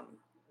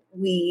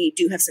we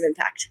do have some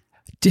impact.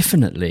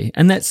 Definitely.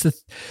 And that's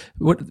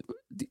what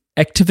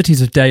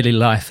activities of daily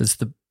life is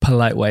the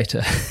polite way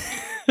to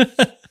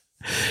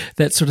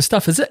that sort of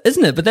stuff,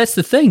 isn't it? But that's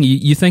the thing.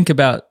 You think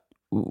about,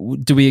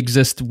 do we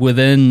exist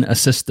within a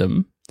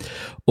system,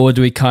 or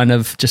do we kind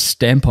of just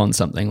stamp on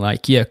something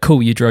like, yeah,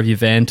 cool, you drove your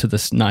van to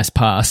this nice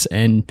pass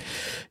and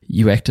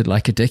you acted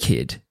like a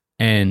dickhead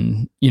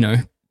and,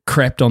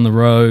 crapped on the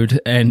road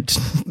and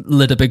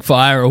lit a big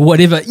fire or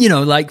whatever,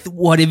 like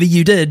whatever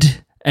you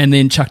did, and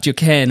then chucked your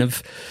can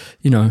of,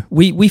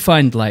 we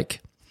find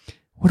like,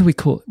 what do we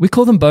call? We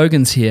call them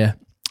bogans here.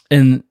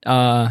 And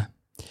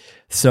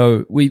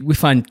so we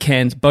find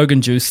cans,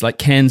 bogan juice, like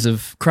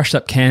crushed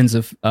up cans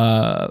of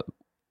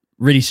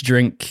ready to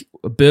drink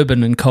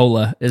bourbon and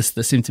cola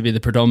seem to be the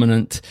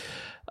predominant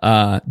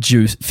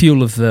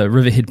fuel of the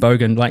Riverhead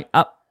Bogan, like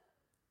up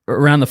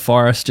around the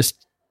forest.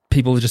 Just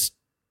people just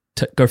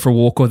go for a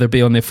walk, or they'll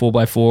be on their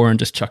 4x4 and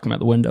just chuck them out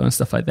the window and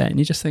stuff like that. And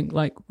you just think,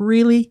 like,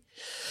 really?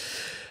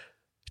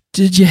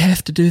 Did you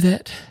have to do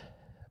that?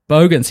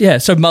 Bogans, yeah.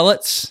 So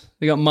mullets,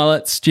 they got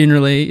mullets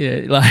generally,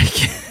 yeah, like.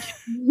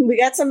 We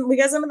got some of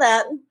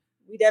that.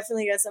 We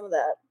definitely got some of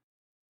that.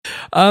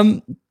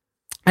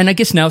 And I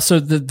guess now, so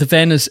the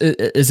van is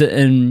it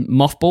in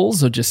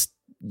mothballs, or just,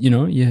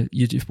 you're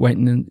just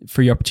waiting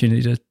for your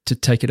opportunity to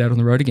take it out on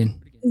the road again?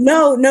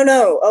 No.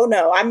 Oh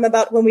no.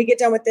 When we get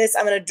done with this,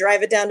 I'm going to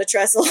drive it down to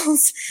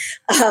Trestles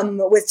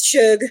with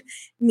Shug,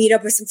 meet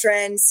up with some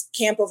friends,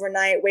 camp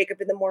overnight, wake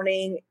up in the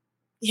morning,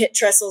 hit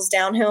Trestles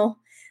downhill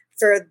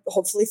for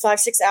hopefully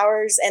 5-6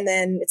 hours. And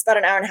then it's about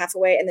an hour and a half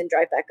away, and then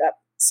drive back up.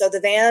 So the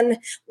van,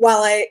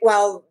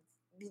 while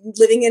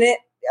living in it,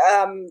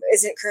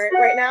 isn't current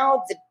right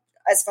now,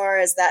 as far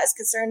as that is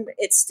concerned,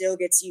 it still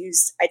gets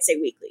used, I'd say,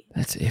 weekly.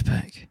 That's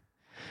epic.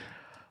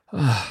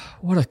 Oh,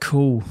 what a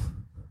cool.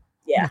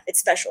 Yeah, it's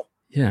special.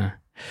 Yeah.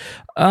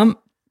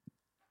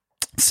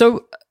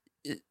 So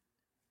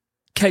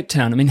Cape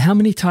Town, I mean, how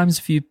many times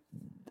have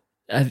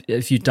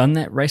you done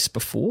that race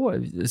before?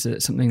 Is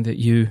it something that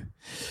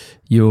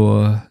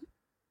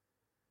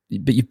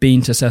but you've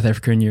been to South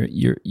Africa and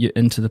you're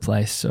into the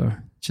place, so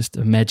just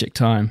a magic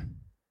time.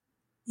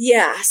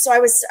 Yeah, so I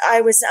was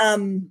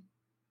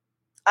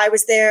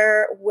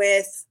there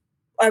with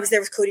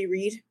Cody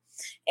Reed,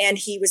 and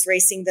he was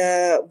racing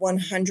the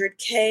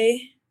 100K.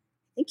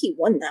 I think he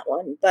won that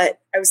one, but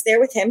I was there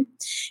with him,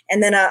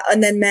 and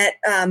then met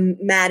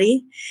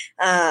Maddie,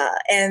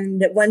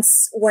 and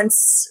once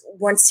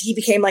he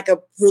became like a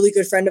really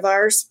good friend of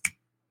ours.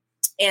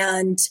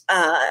 And,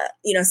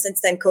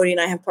 since then Cody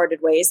and I have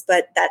parted ways,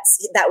 but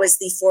that was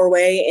the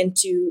 4-way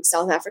into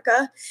South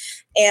Africa.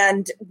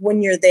 And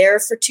when you're there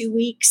for 2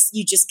 weeks,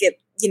 you just get,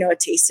 a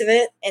taste of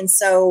it. And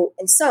so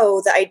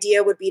the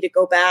idea would be to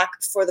go back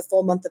for the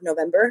full month of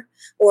November,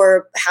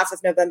 or half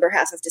of November,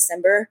 half of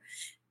December,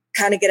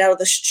 kind of get out of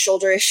the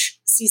shoulderish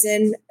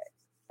season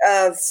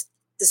of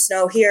the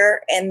snow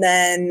here, and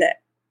then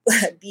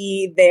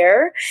be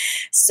there,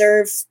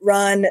 serve,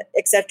 run,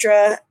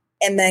 etc.,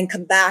 and then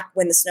come back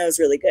when the snow is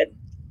really good.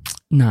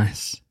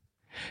 Nice.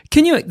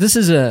 This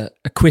is a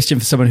question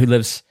for someone who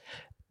lives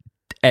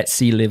at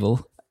sea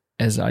level,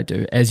 as I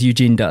do, as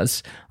Eugene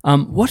does.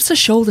 What's a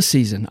shoulder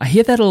season? I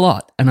hear that a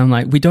lot, and I'm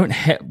like,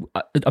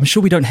 I'm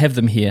sure we don't have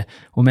them here,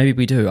 or maybe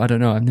we do. I don't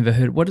know. I've never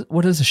heard.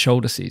 What is a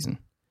shoulder season?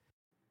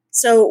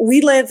 So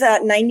we live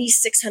at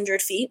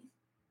 9,600 feet.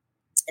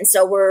 And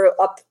so we're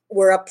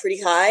up pretty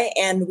high,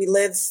 and we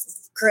live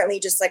currently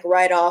just like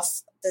right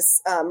off the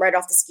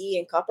ski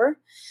in Copper.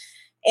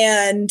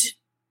 And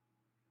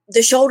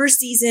the shoulder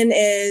season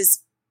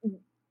is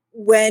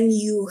when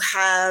you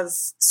have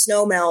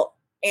snow melt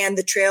and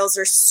the trails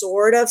are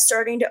sort of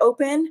starting to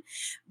open,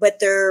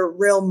 but they're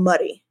real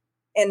muddy.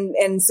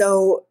 And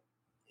so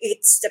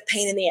it's a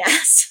pain in the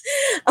ass.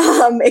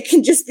 It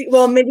can just be,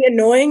 maybe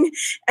annoying.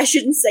 I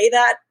shouldn't say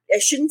that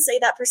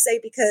per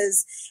se,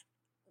 because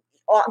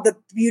the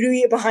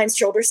beauty behind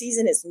shoulder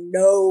season is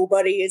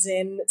nobody is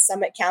in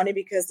Summit County,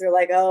 because they're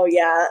like, oh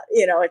yeah,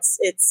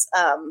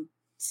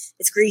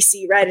 it's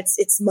greasy, right?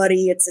 It's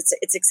muddy, it's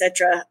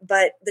etc.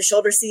 But the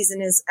shoulder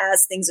season is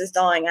as things are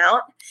thawing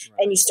out, right,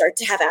 and you start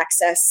to have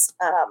access,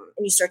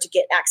 and you start to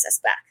get access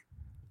back.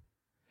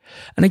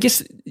 And I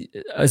guess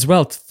as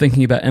well,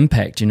 thinking about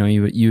impact,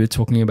 you were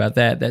talking about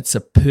that. That's a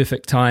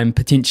perfect time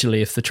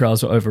potentially, if the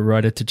trails are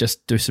overridden, to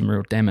just do some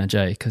real damage,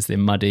 because they're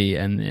muddy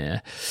and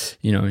they're,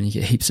 and you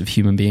get heaps of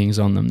human beings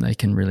on them. They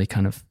can really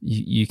kind of,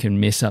 you can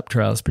mess up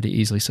trails pretty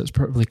easily. So it's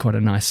probably quite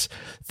a nice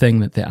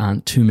thing that there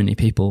aren't too many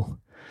people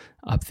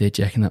up there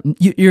jacking up.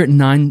 You're at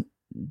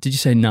did you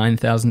say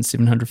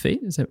 9,700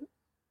 feet? Is that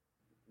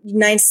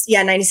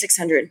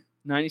 9,600.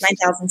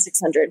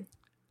 9,600.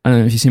 I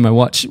don't know if you see my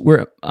watch.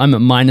 I'm at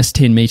minus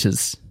 10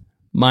 meters.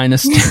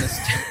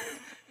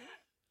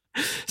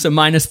 So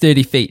minus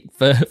 30 feet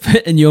for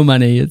in your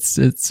money. It's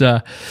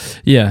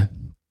yeah.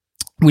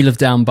 We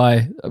live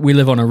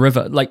on a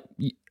river. Like,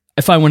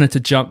 if I wanted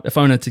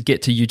to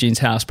get to Eugene's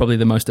house, probably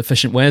the most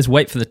efficient way is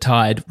wait for the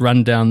tide,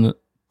 run down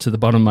to the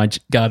bottom of my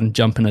garden,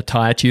 jump in a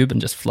tire tube,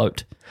 and just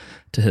float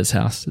to his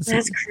house.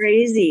 That's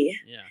crazy.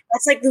 Yeah.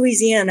 That's like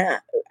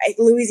Louisiana.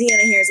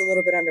 Louisiana here is a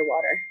little bit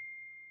underwater.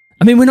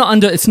 I mean, we're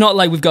not it's not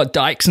like we've got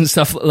dikes and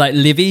stuff, like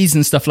levees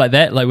and stuff like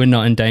that. Like, we're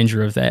not in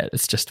danger of that.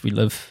 It's just we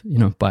live,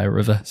 by a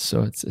river,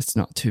 so it's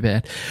not too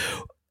bad.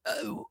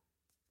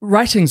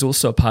 Writing's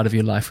also a part of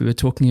your life. We were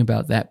talking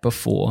about that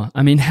before.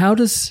 I mean, how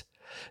does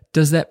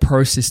that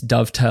process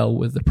dovetail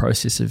with the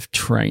process of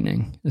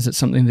training? Is it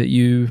something that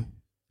you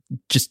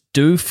just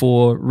do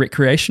for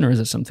recreation, or is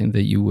it something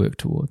that you work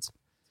towards?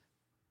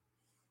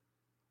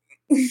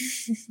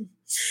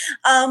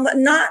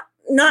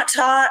 Not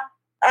taught.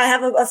 I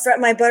have a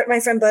friend. My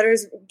friend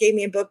Butters gave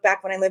me a book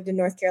back when I lived in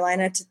North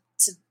Carolina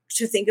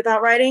to think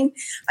about writing.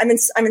 I'm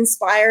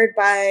inspired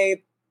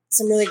by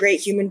some really great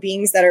human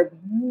beings that are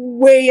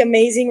way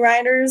amazing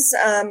writers.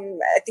 I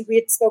think we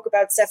had spoke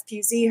about Steph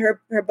Pusey.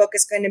 Her book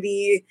is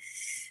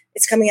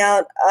it's coming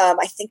out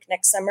I think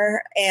next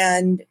summer,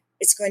 and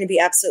it's going to be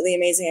absolutely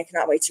amazing. I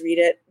cannot wait to read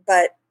it.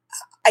 But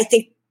I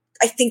think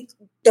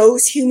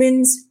those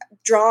humans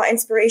draw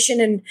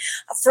inspiration, and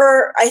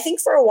for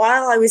a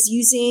while I was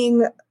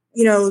using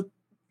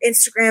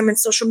Instagram and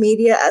social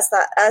media as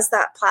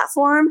that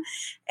platform.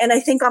 And I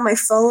think on my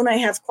phone, I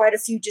have quite a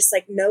few just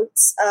like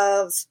notes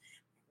of,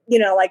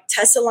 like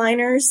Tessa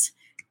liners,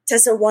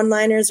 Tessa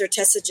one-liners, or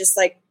Tessa just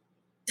like,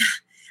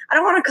 I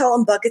don't want to call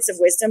them buckets of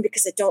wisdom,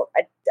 because I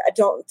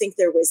don't think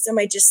they're wisdom.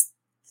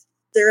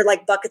 They're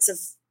like buckets of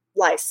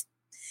life.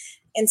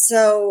 And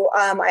so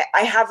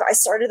I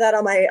started that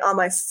on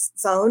my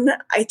phone.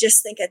 I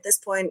just think at this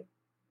point,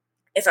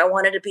 if I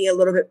wanted to be a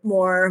little bit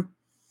more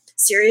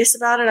serious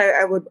about it,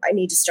 I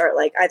need to start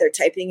like either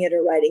typing it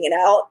or writing it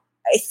out.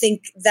 I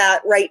think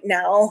that right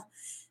now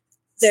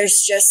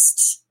there's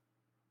just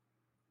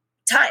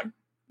time,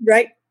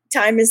 right?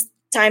 Time is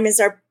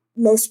our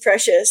most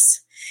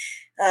precious,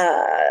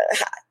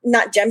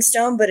 not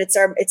gemstone, but it's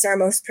our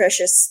most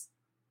precious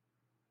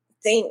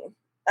thing.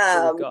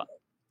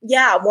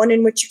 Yeah, one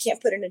in which you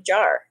can't put in a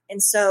jar.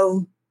 And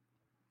so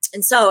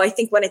I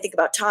think when I think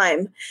about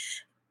time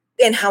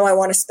and how I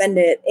want to spend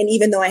it, and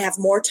even though I have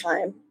more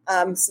time,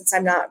 since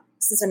I'm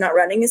not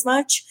running as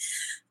much,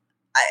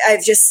 I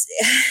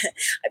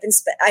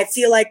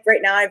feel like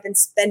right now I've been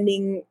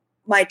spending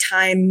my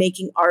time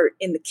making art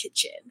in the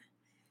kitchen,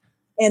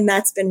 and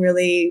that's been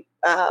really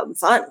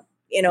fun,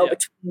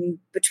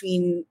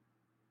 between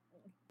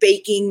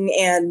baking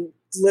and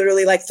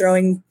literally like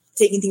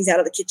taking things out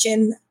of the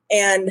kitchen.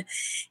 And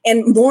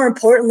more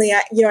importantly,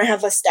 I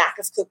have a stack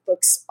of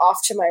cookbooks off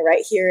to my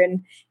right here,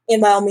 and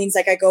by all means,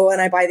 like I go and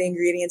I buy the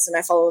ingredients and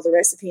I follow the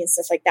recipe and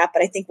stuff like that.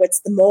 But I think what's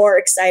the more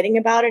exciting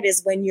about it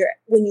is when you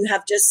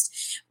have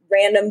just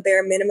random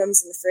bare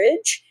minimums in the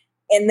fridge,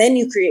 and then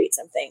you create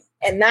something,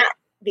 and that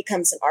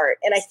becomes an art.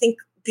 And I think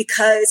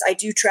because I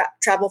do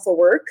travel for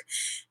work,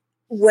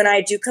 when I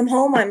do come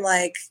home, I'm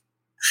like,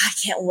 I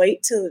can't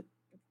wait to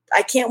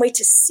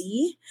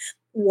see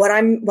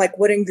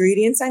what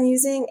ingredients I'm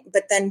using,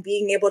 but then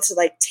being able to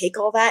like take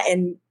all that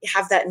and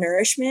have that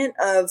nourishment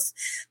of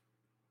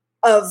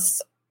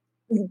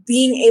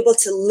being able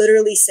to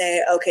literally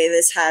say, okay,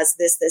 this has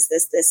this, and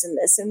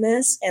this, and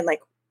this. And like,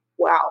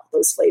 wow,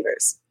 those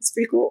flavors. It's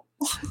pretty cool.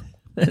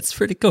 That's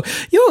pretty cool.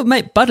 Your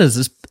mate Butters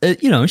is,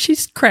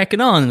 she's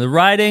cracking on. The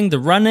writing, the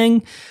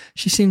running.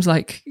 She seems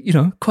like,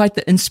 quite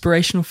the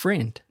inspirational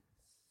friend.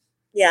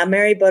 Yeah,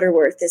 Mary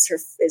Butterworth is her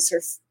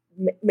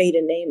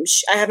maiden name.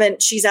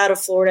 She's out of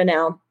Florida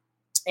now.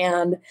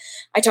 And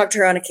I talk to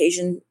her on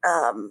occasion.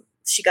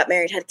 She got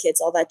married, had kids,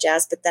 all that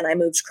jazz, but then I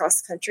moved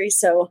across the country.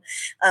 So,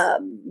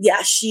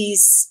 she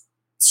is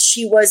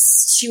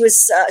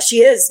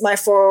my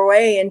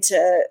foray into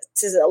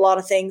a lot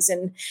of things.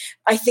 And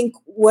I think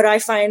what I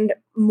find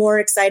more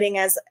exciting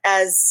as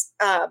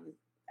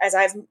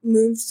I've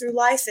moved through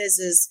life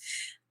is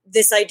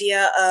this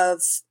idea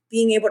of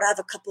being able to have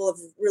a couple of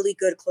really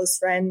good close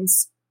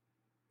friends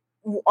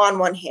on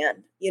one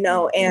hand,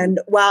 and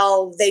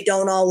while they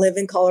don't all live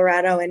in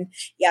Colorado, and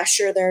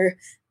sure, they're,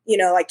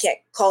 I can't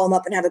call them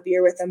up and have a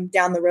beer with them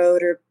down the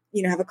road or,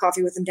 have a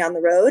coffee with them down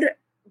the road.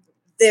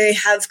 They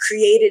have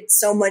created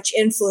so much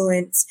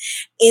influence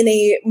in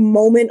a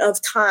moment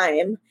of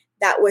time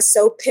that was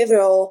so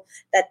pivotal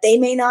that they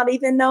may not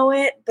even know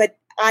it. But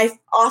I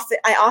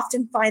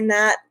often find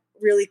that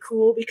really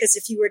cool, because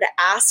if you were to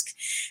ask,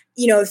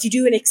 if you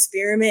do an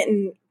experiment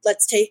and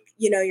let's take,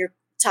 your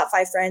top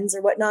 5 friends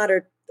or whatnot,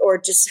 or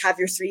just have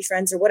your 3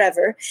 friends or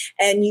whatever,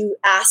 and you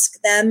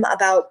ask them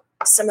about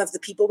some of the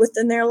people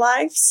within their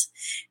lives,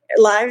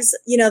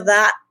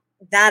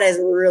 that is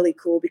really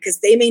cool,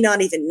 because they may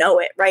not even know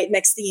it, right?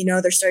 Next thing you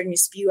know, they're starting to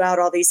spew out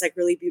all these like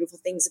really beautiful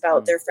things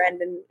about their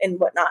friend and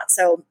whatnot.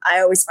 So I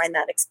always find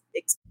that.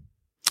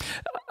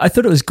 I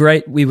thought it was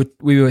great. We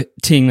were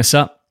teeing this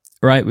up,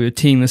 right? We were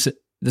teeing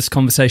this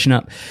conversation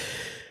up,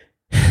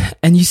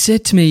 and you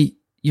said to me,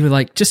 you were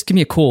like, just give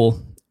me a call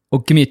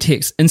or give me a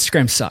text.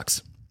 Instagram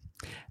sucks.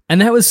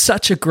 And that was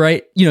such a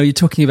great, you're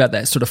talking about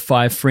that sort of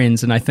 5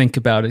 friends. And I think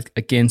about it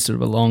again, sort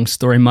of a long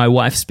story. My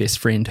wife's best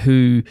friend,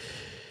 one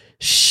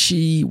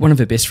of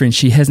her best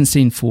friends, we haven't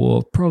seen her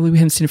for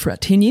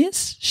about 10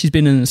 years. She's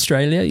been in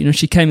Australia.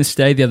 She came and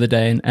stayed the other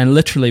day and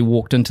literally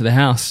walked into the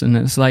house, and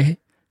it was like,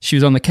 she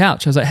was on the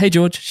couch. I was like, hey,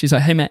 George. She's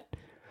like, hey, Matt.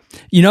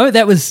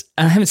 That was,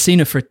 I haven't seen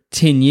her for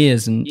 10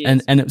 years and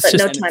it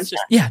was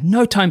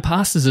no time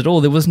passes at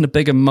all. There wasn't a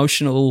big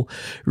emotional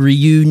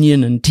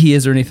reunion and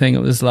tears or anything.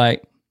 It was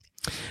like,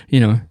 do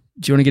you want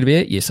to get a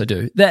beer? Yes, I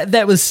do.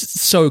 That was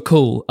so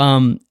cool.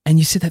 And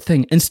you said that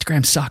thing,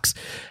 Instagram sucks.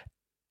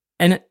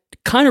 And it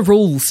kind of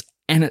rules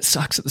and it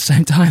sucks at the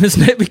same time,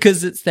 isn't it?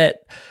 Because it's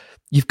that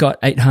you've got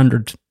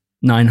 800,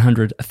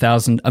 900,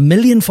 1,000, 1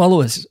 million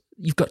followers.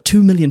 You've got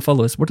 2 million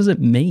followers. What does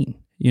it mean?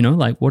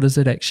 What does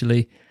it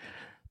actually,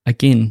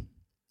 again,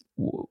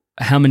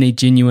 how many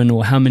genuine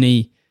or how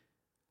many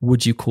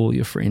would you call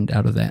your friend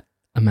out of that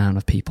amount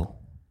of people?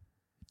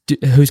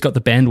 Who's got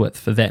the bandwidth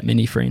for that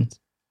many friends?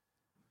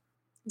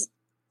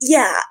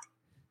 Yeah.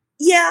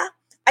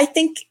 I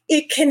think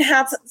it can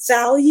have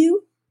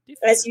value,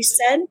 as you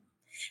said.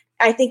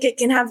 I think it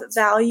can have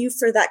value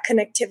for that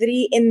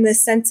connectivity in the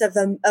sense of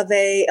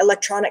a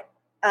electronic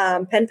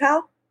pen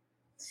pal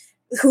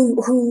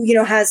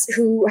who has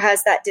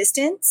that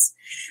distance.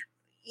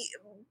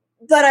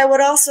 But I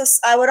would also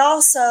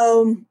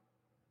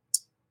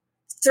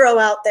throw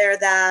out there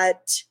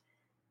that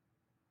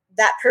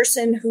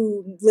person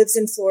who lives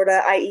in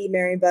Florida, i.e.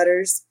 Mary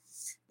Butterworth,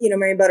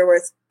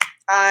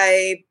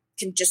 I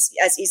can just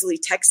as easily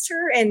text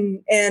her.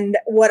 And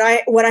what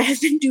I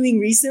have been doing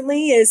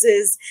recently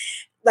is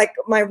like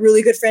my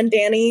really good friend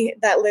Danny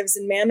that lives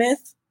in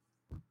Mammoth.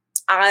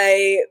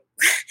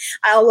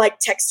 I'll like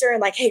text her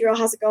and like, hey girl,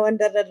 how's it going?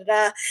 Da, da, da,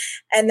 da.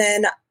 And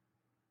then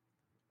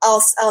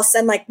I'll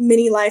send like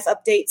mini life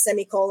update,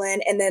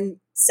 semicolon, and then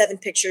 7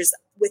 pictures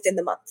within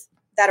the month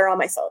that are on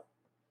my phone.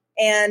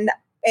 And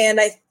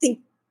I think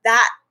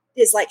that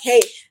is like,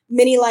 hey,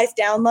 mini life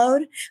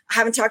download. I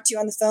haven't talked to you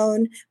on the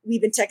phone.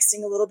 We've been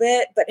texting a little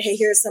bit, but hey,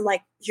 here's some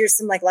life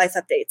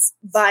updates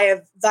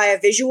via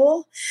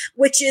visual,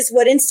 which is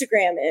what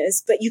Instagram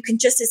is, but you can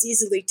just as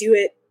easily do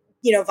it,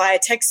 via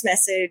text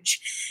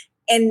message.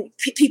 And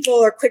people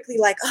are quickly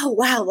like, oh,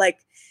 wow, like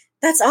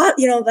that's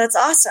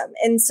awesome.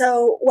 And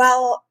so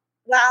while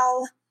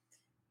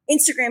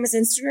Instagram is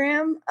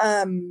Instagram,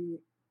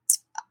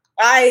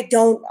 I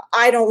don't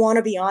want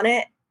to be on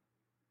it.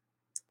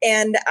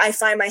 And I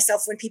find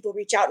myself when people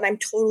reach out, and I'm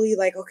totally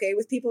like, okay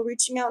with people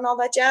reaching out and all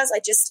that jazz.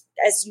 I just,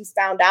 as you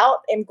found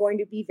out, am going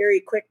to be very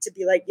quick to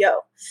be like,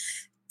 yo,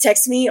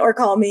 text me or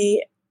call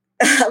me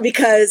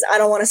because I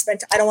don't want to spend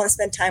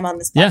time on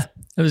this platform.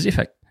 Yeah, it was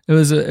epic. It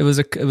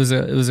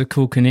was a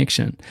cool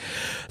connection.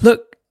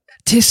 Look,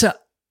 Tessa,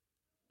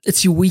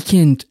 it's your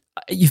weekend.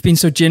 You've been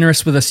so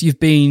generous with us. You've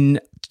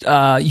been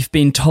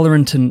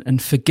tolerant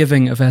and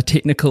forgiving of our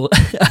technical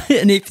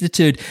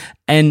ineptitude,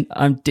 and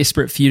I'm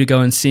desperate for you to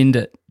go and send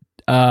it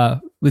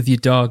with your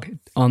dog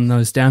on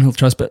those downhill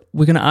trails. But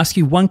we're going to ask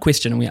you one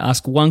question, and we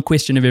ask one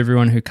question of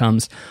everyone who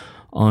comes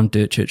on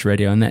Dirt Church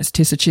Radio, and that's,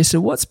 Tessa Chessa,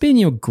 what's been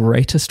your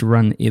greatest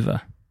run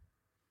ever?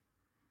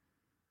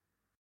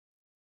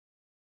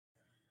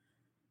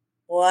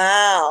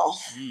 Wow,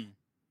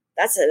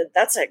 that's a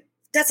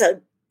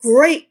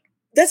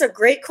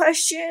great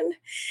question.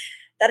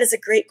 That is a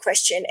great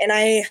question. And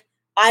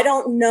I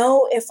don't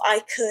know if I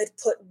could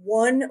put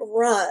one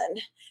run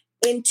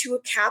into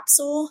a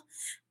capsule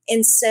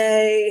and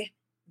say,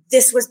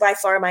 this was by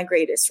far my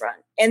greatest run.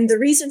 And the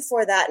reason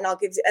for that, and I'll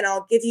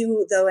give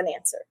you though an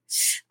answer.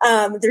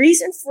 The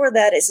reason for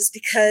that is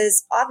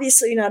because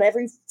obviously not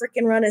every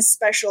freaking run is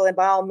special. And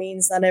by all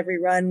means, not every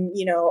run,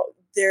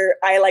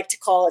 I like to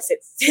call, if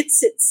it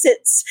fits, it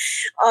sits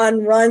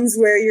on runs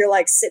where you're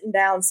like sitting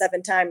down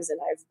 7 times. And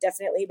I've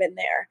definitely been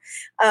there.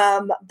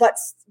 But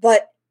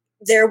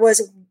there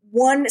was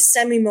one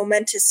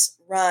semi-momentous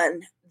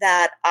run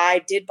that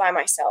I did by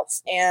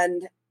myself.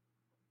 And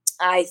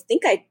I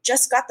think I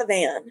just got the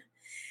van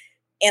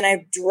and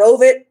I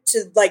drove it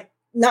to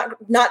not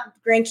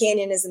Grand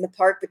Canyon is in the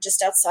park, but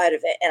just outside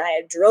of it. And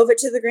I drove it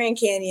to the Grand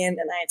Canyon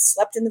and I had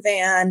slept in the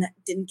van,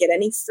 didn't get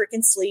any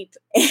freaking sleep,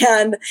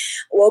 and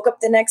woke up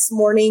the next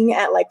morning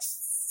at like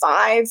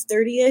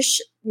 5:30ish,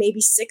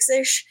 maybe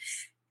 6ish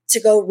to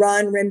go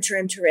run rim to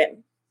rim to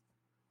rim.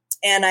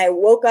 And I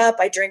woke up,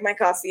 I drank my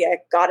coffee, I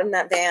got in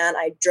that van,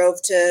 I drove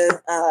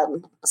to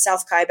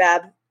South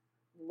Kaibab,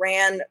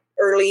 ran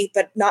early,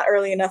 but not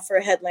early enough for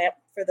a headlamp.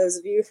 For those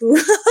of you who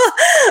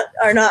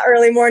are not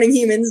early morning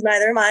humans,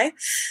 neither am I.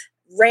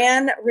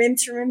 Ran rim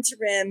to rim to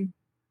rim,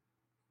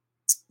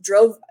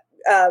 drove,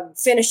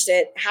 finished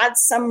it, had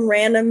some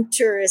random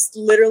tourist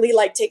literally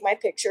take my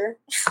picture,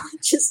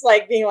 just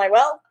being like,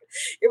 well,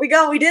 here we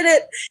go, we did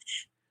it.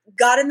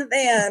 Got in the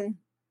van,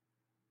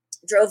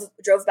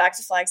 drove back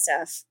to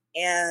Flagstaff,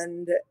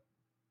 and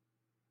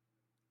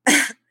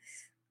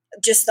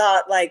just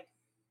thought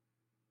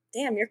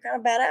damn, you're kind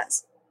of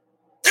badass.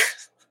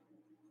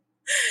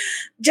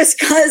 Just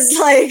because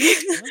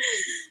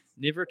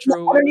never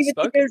true word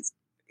spoken.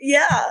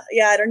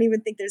 I don't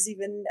even think there's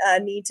even a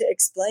need to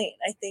explain.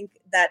 I think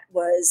that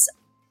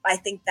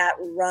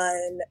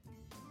run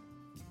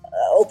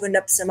opened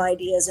up some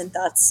ideas and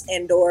thoughts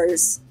and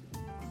doors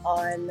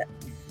on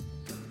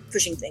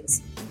pushing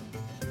things.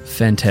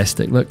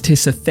 Fantastic. Look,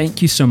 Tessa,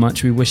 thank you so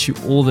much. We wish you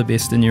all the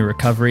best in your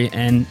recovery,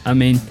 and I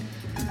mean,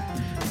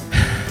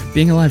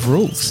 being alive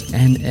rules,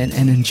 and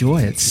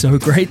enjoy. It's so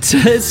great to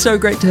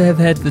have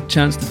had the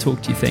chance to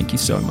talk to you. Thank you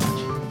so much.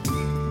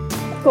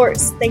 Of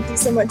course. Thank you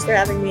so much for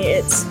having me.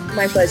 It's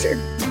my pleasure.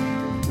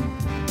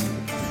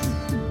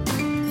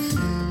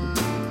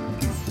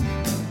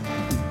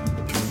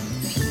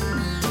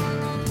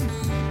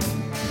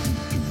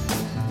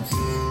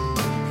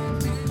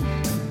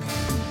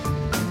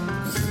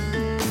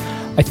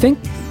 I think,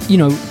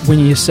 when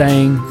you're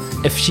saying,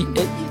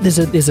 there's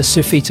a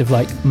surfeit of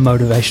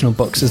motivational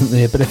books, isn't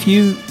there? But if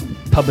you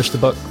published a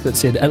book that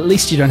said, at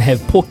least you don't have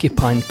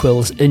porcupine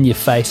quills in your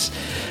face,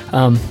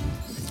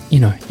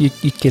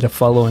 you'd get a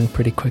following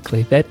pretty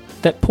quickly. That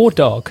poor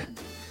dog,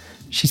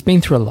 she's been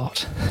through a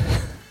lot.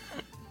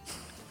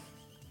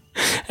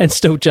 And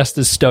still just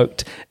as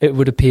stoked, it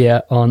would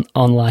appear, on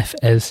life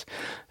as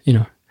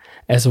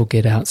all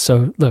get out.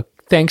 So look,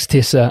 thanks,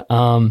 Tessa.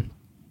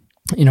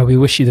 We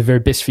wish you the very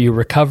best for your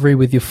recovery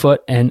with your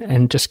foot,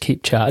 and just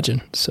keep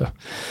charging. So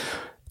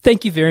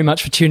thank you very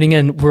much for tuning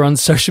in. We're on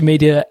social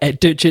media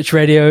at Dirt Church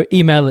Radio,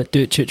 email at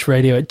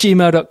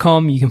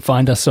dirtchurchradio@gmail.com. You can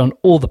find us on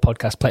all the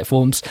podcast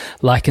platforms.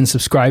 Like and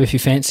subscribe if you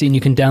fancy, and you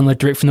can download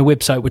direct from the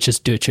website, which is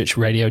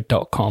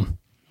dirtchurchradio.com.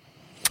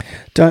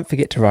 Don't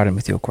forget to write in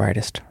with your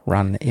greatest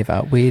run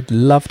ever. We'd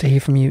love to hear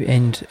from you,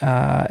 and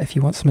if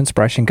you want some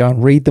inspiration, go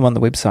and read them on the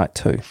website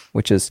too,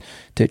 which is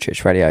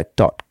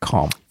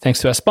dirtchurchradio.com. Thanks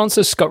to our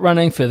sponsors, Scott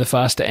Running, Further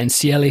Faster, and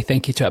Cieli.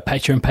 Thank you to our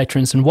Patreon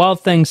patrons and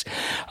Wild Things.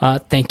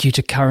 Thank you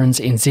to Currens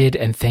NZ,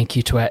 and thank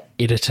you to our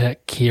editor,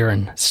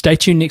 Kieran. Stay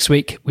tuned next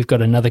week. We've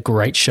got another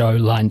great show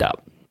lined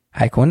up.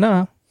 Hey,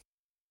 Kona.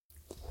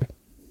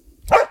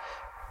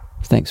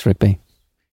 Thanks, Rigby.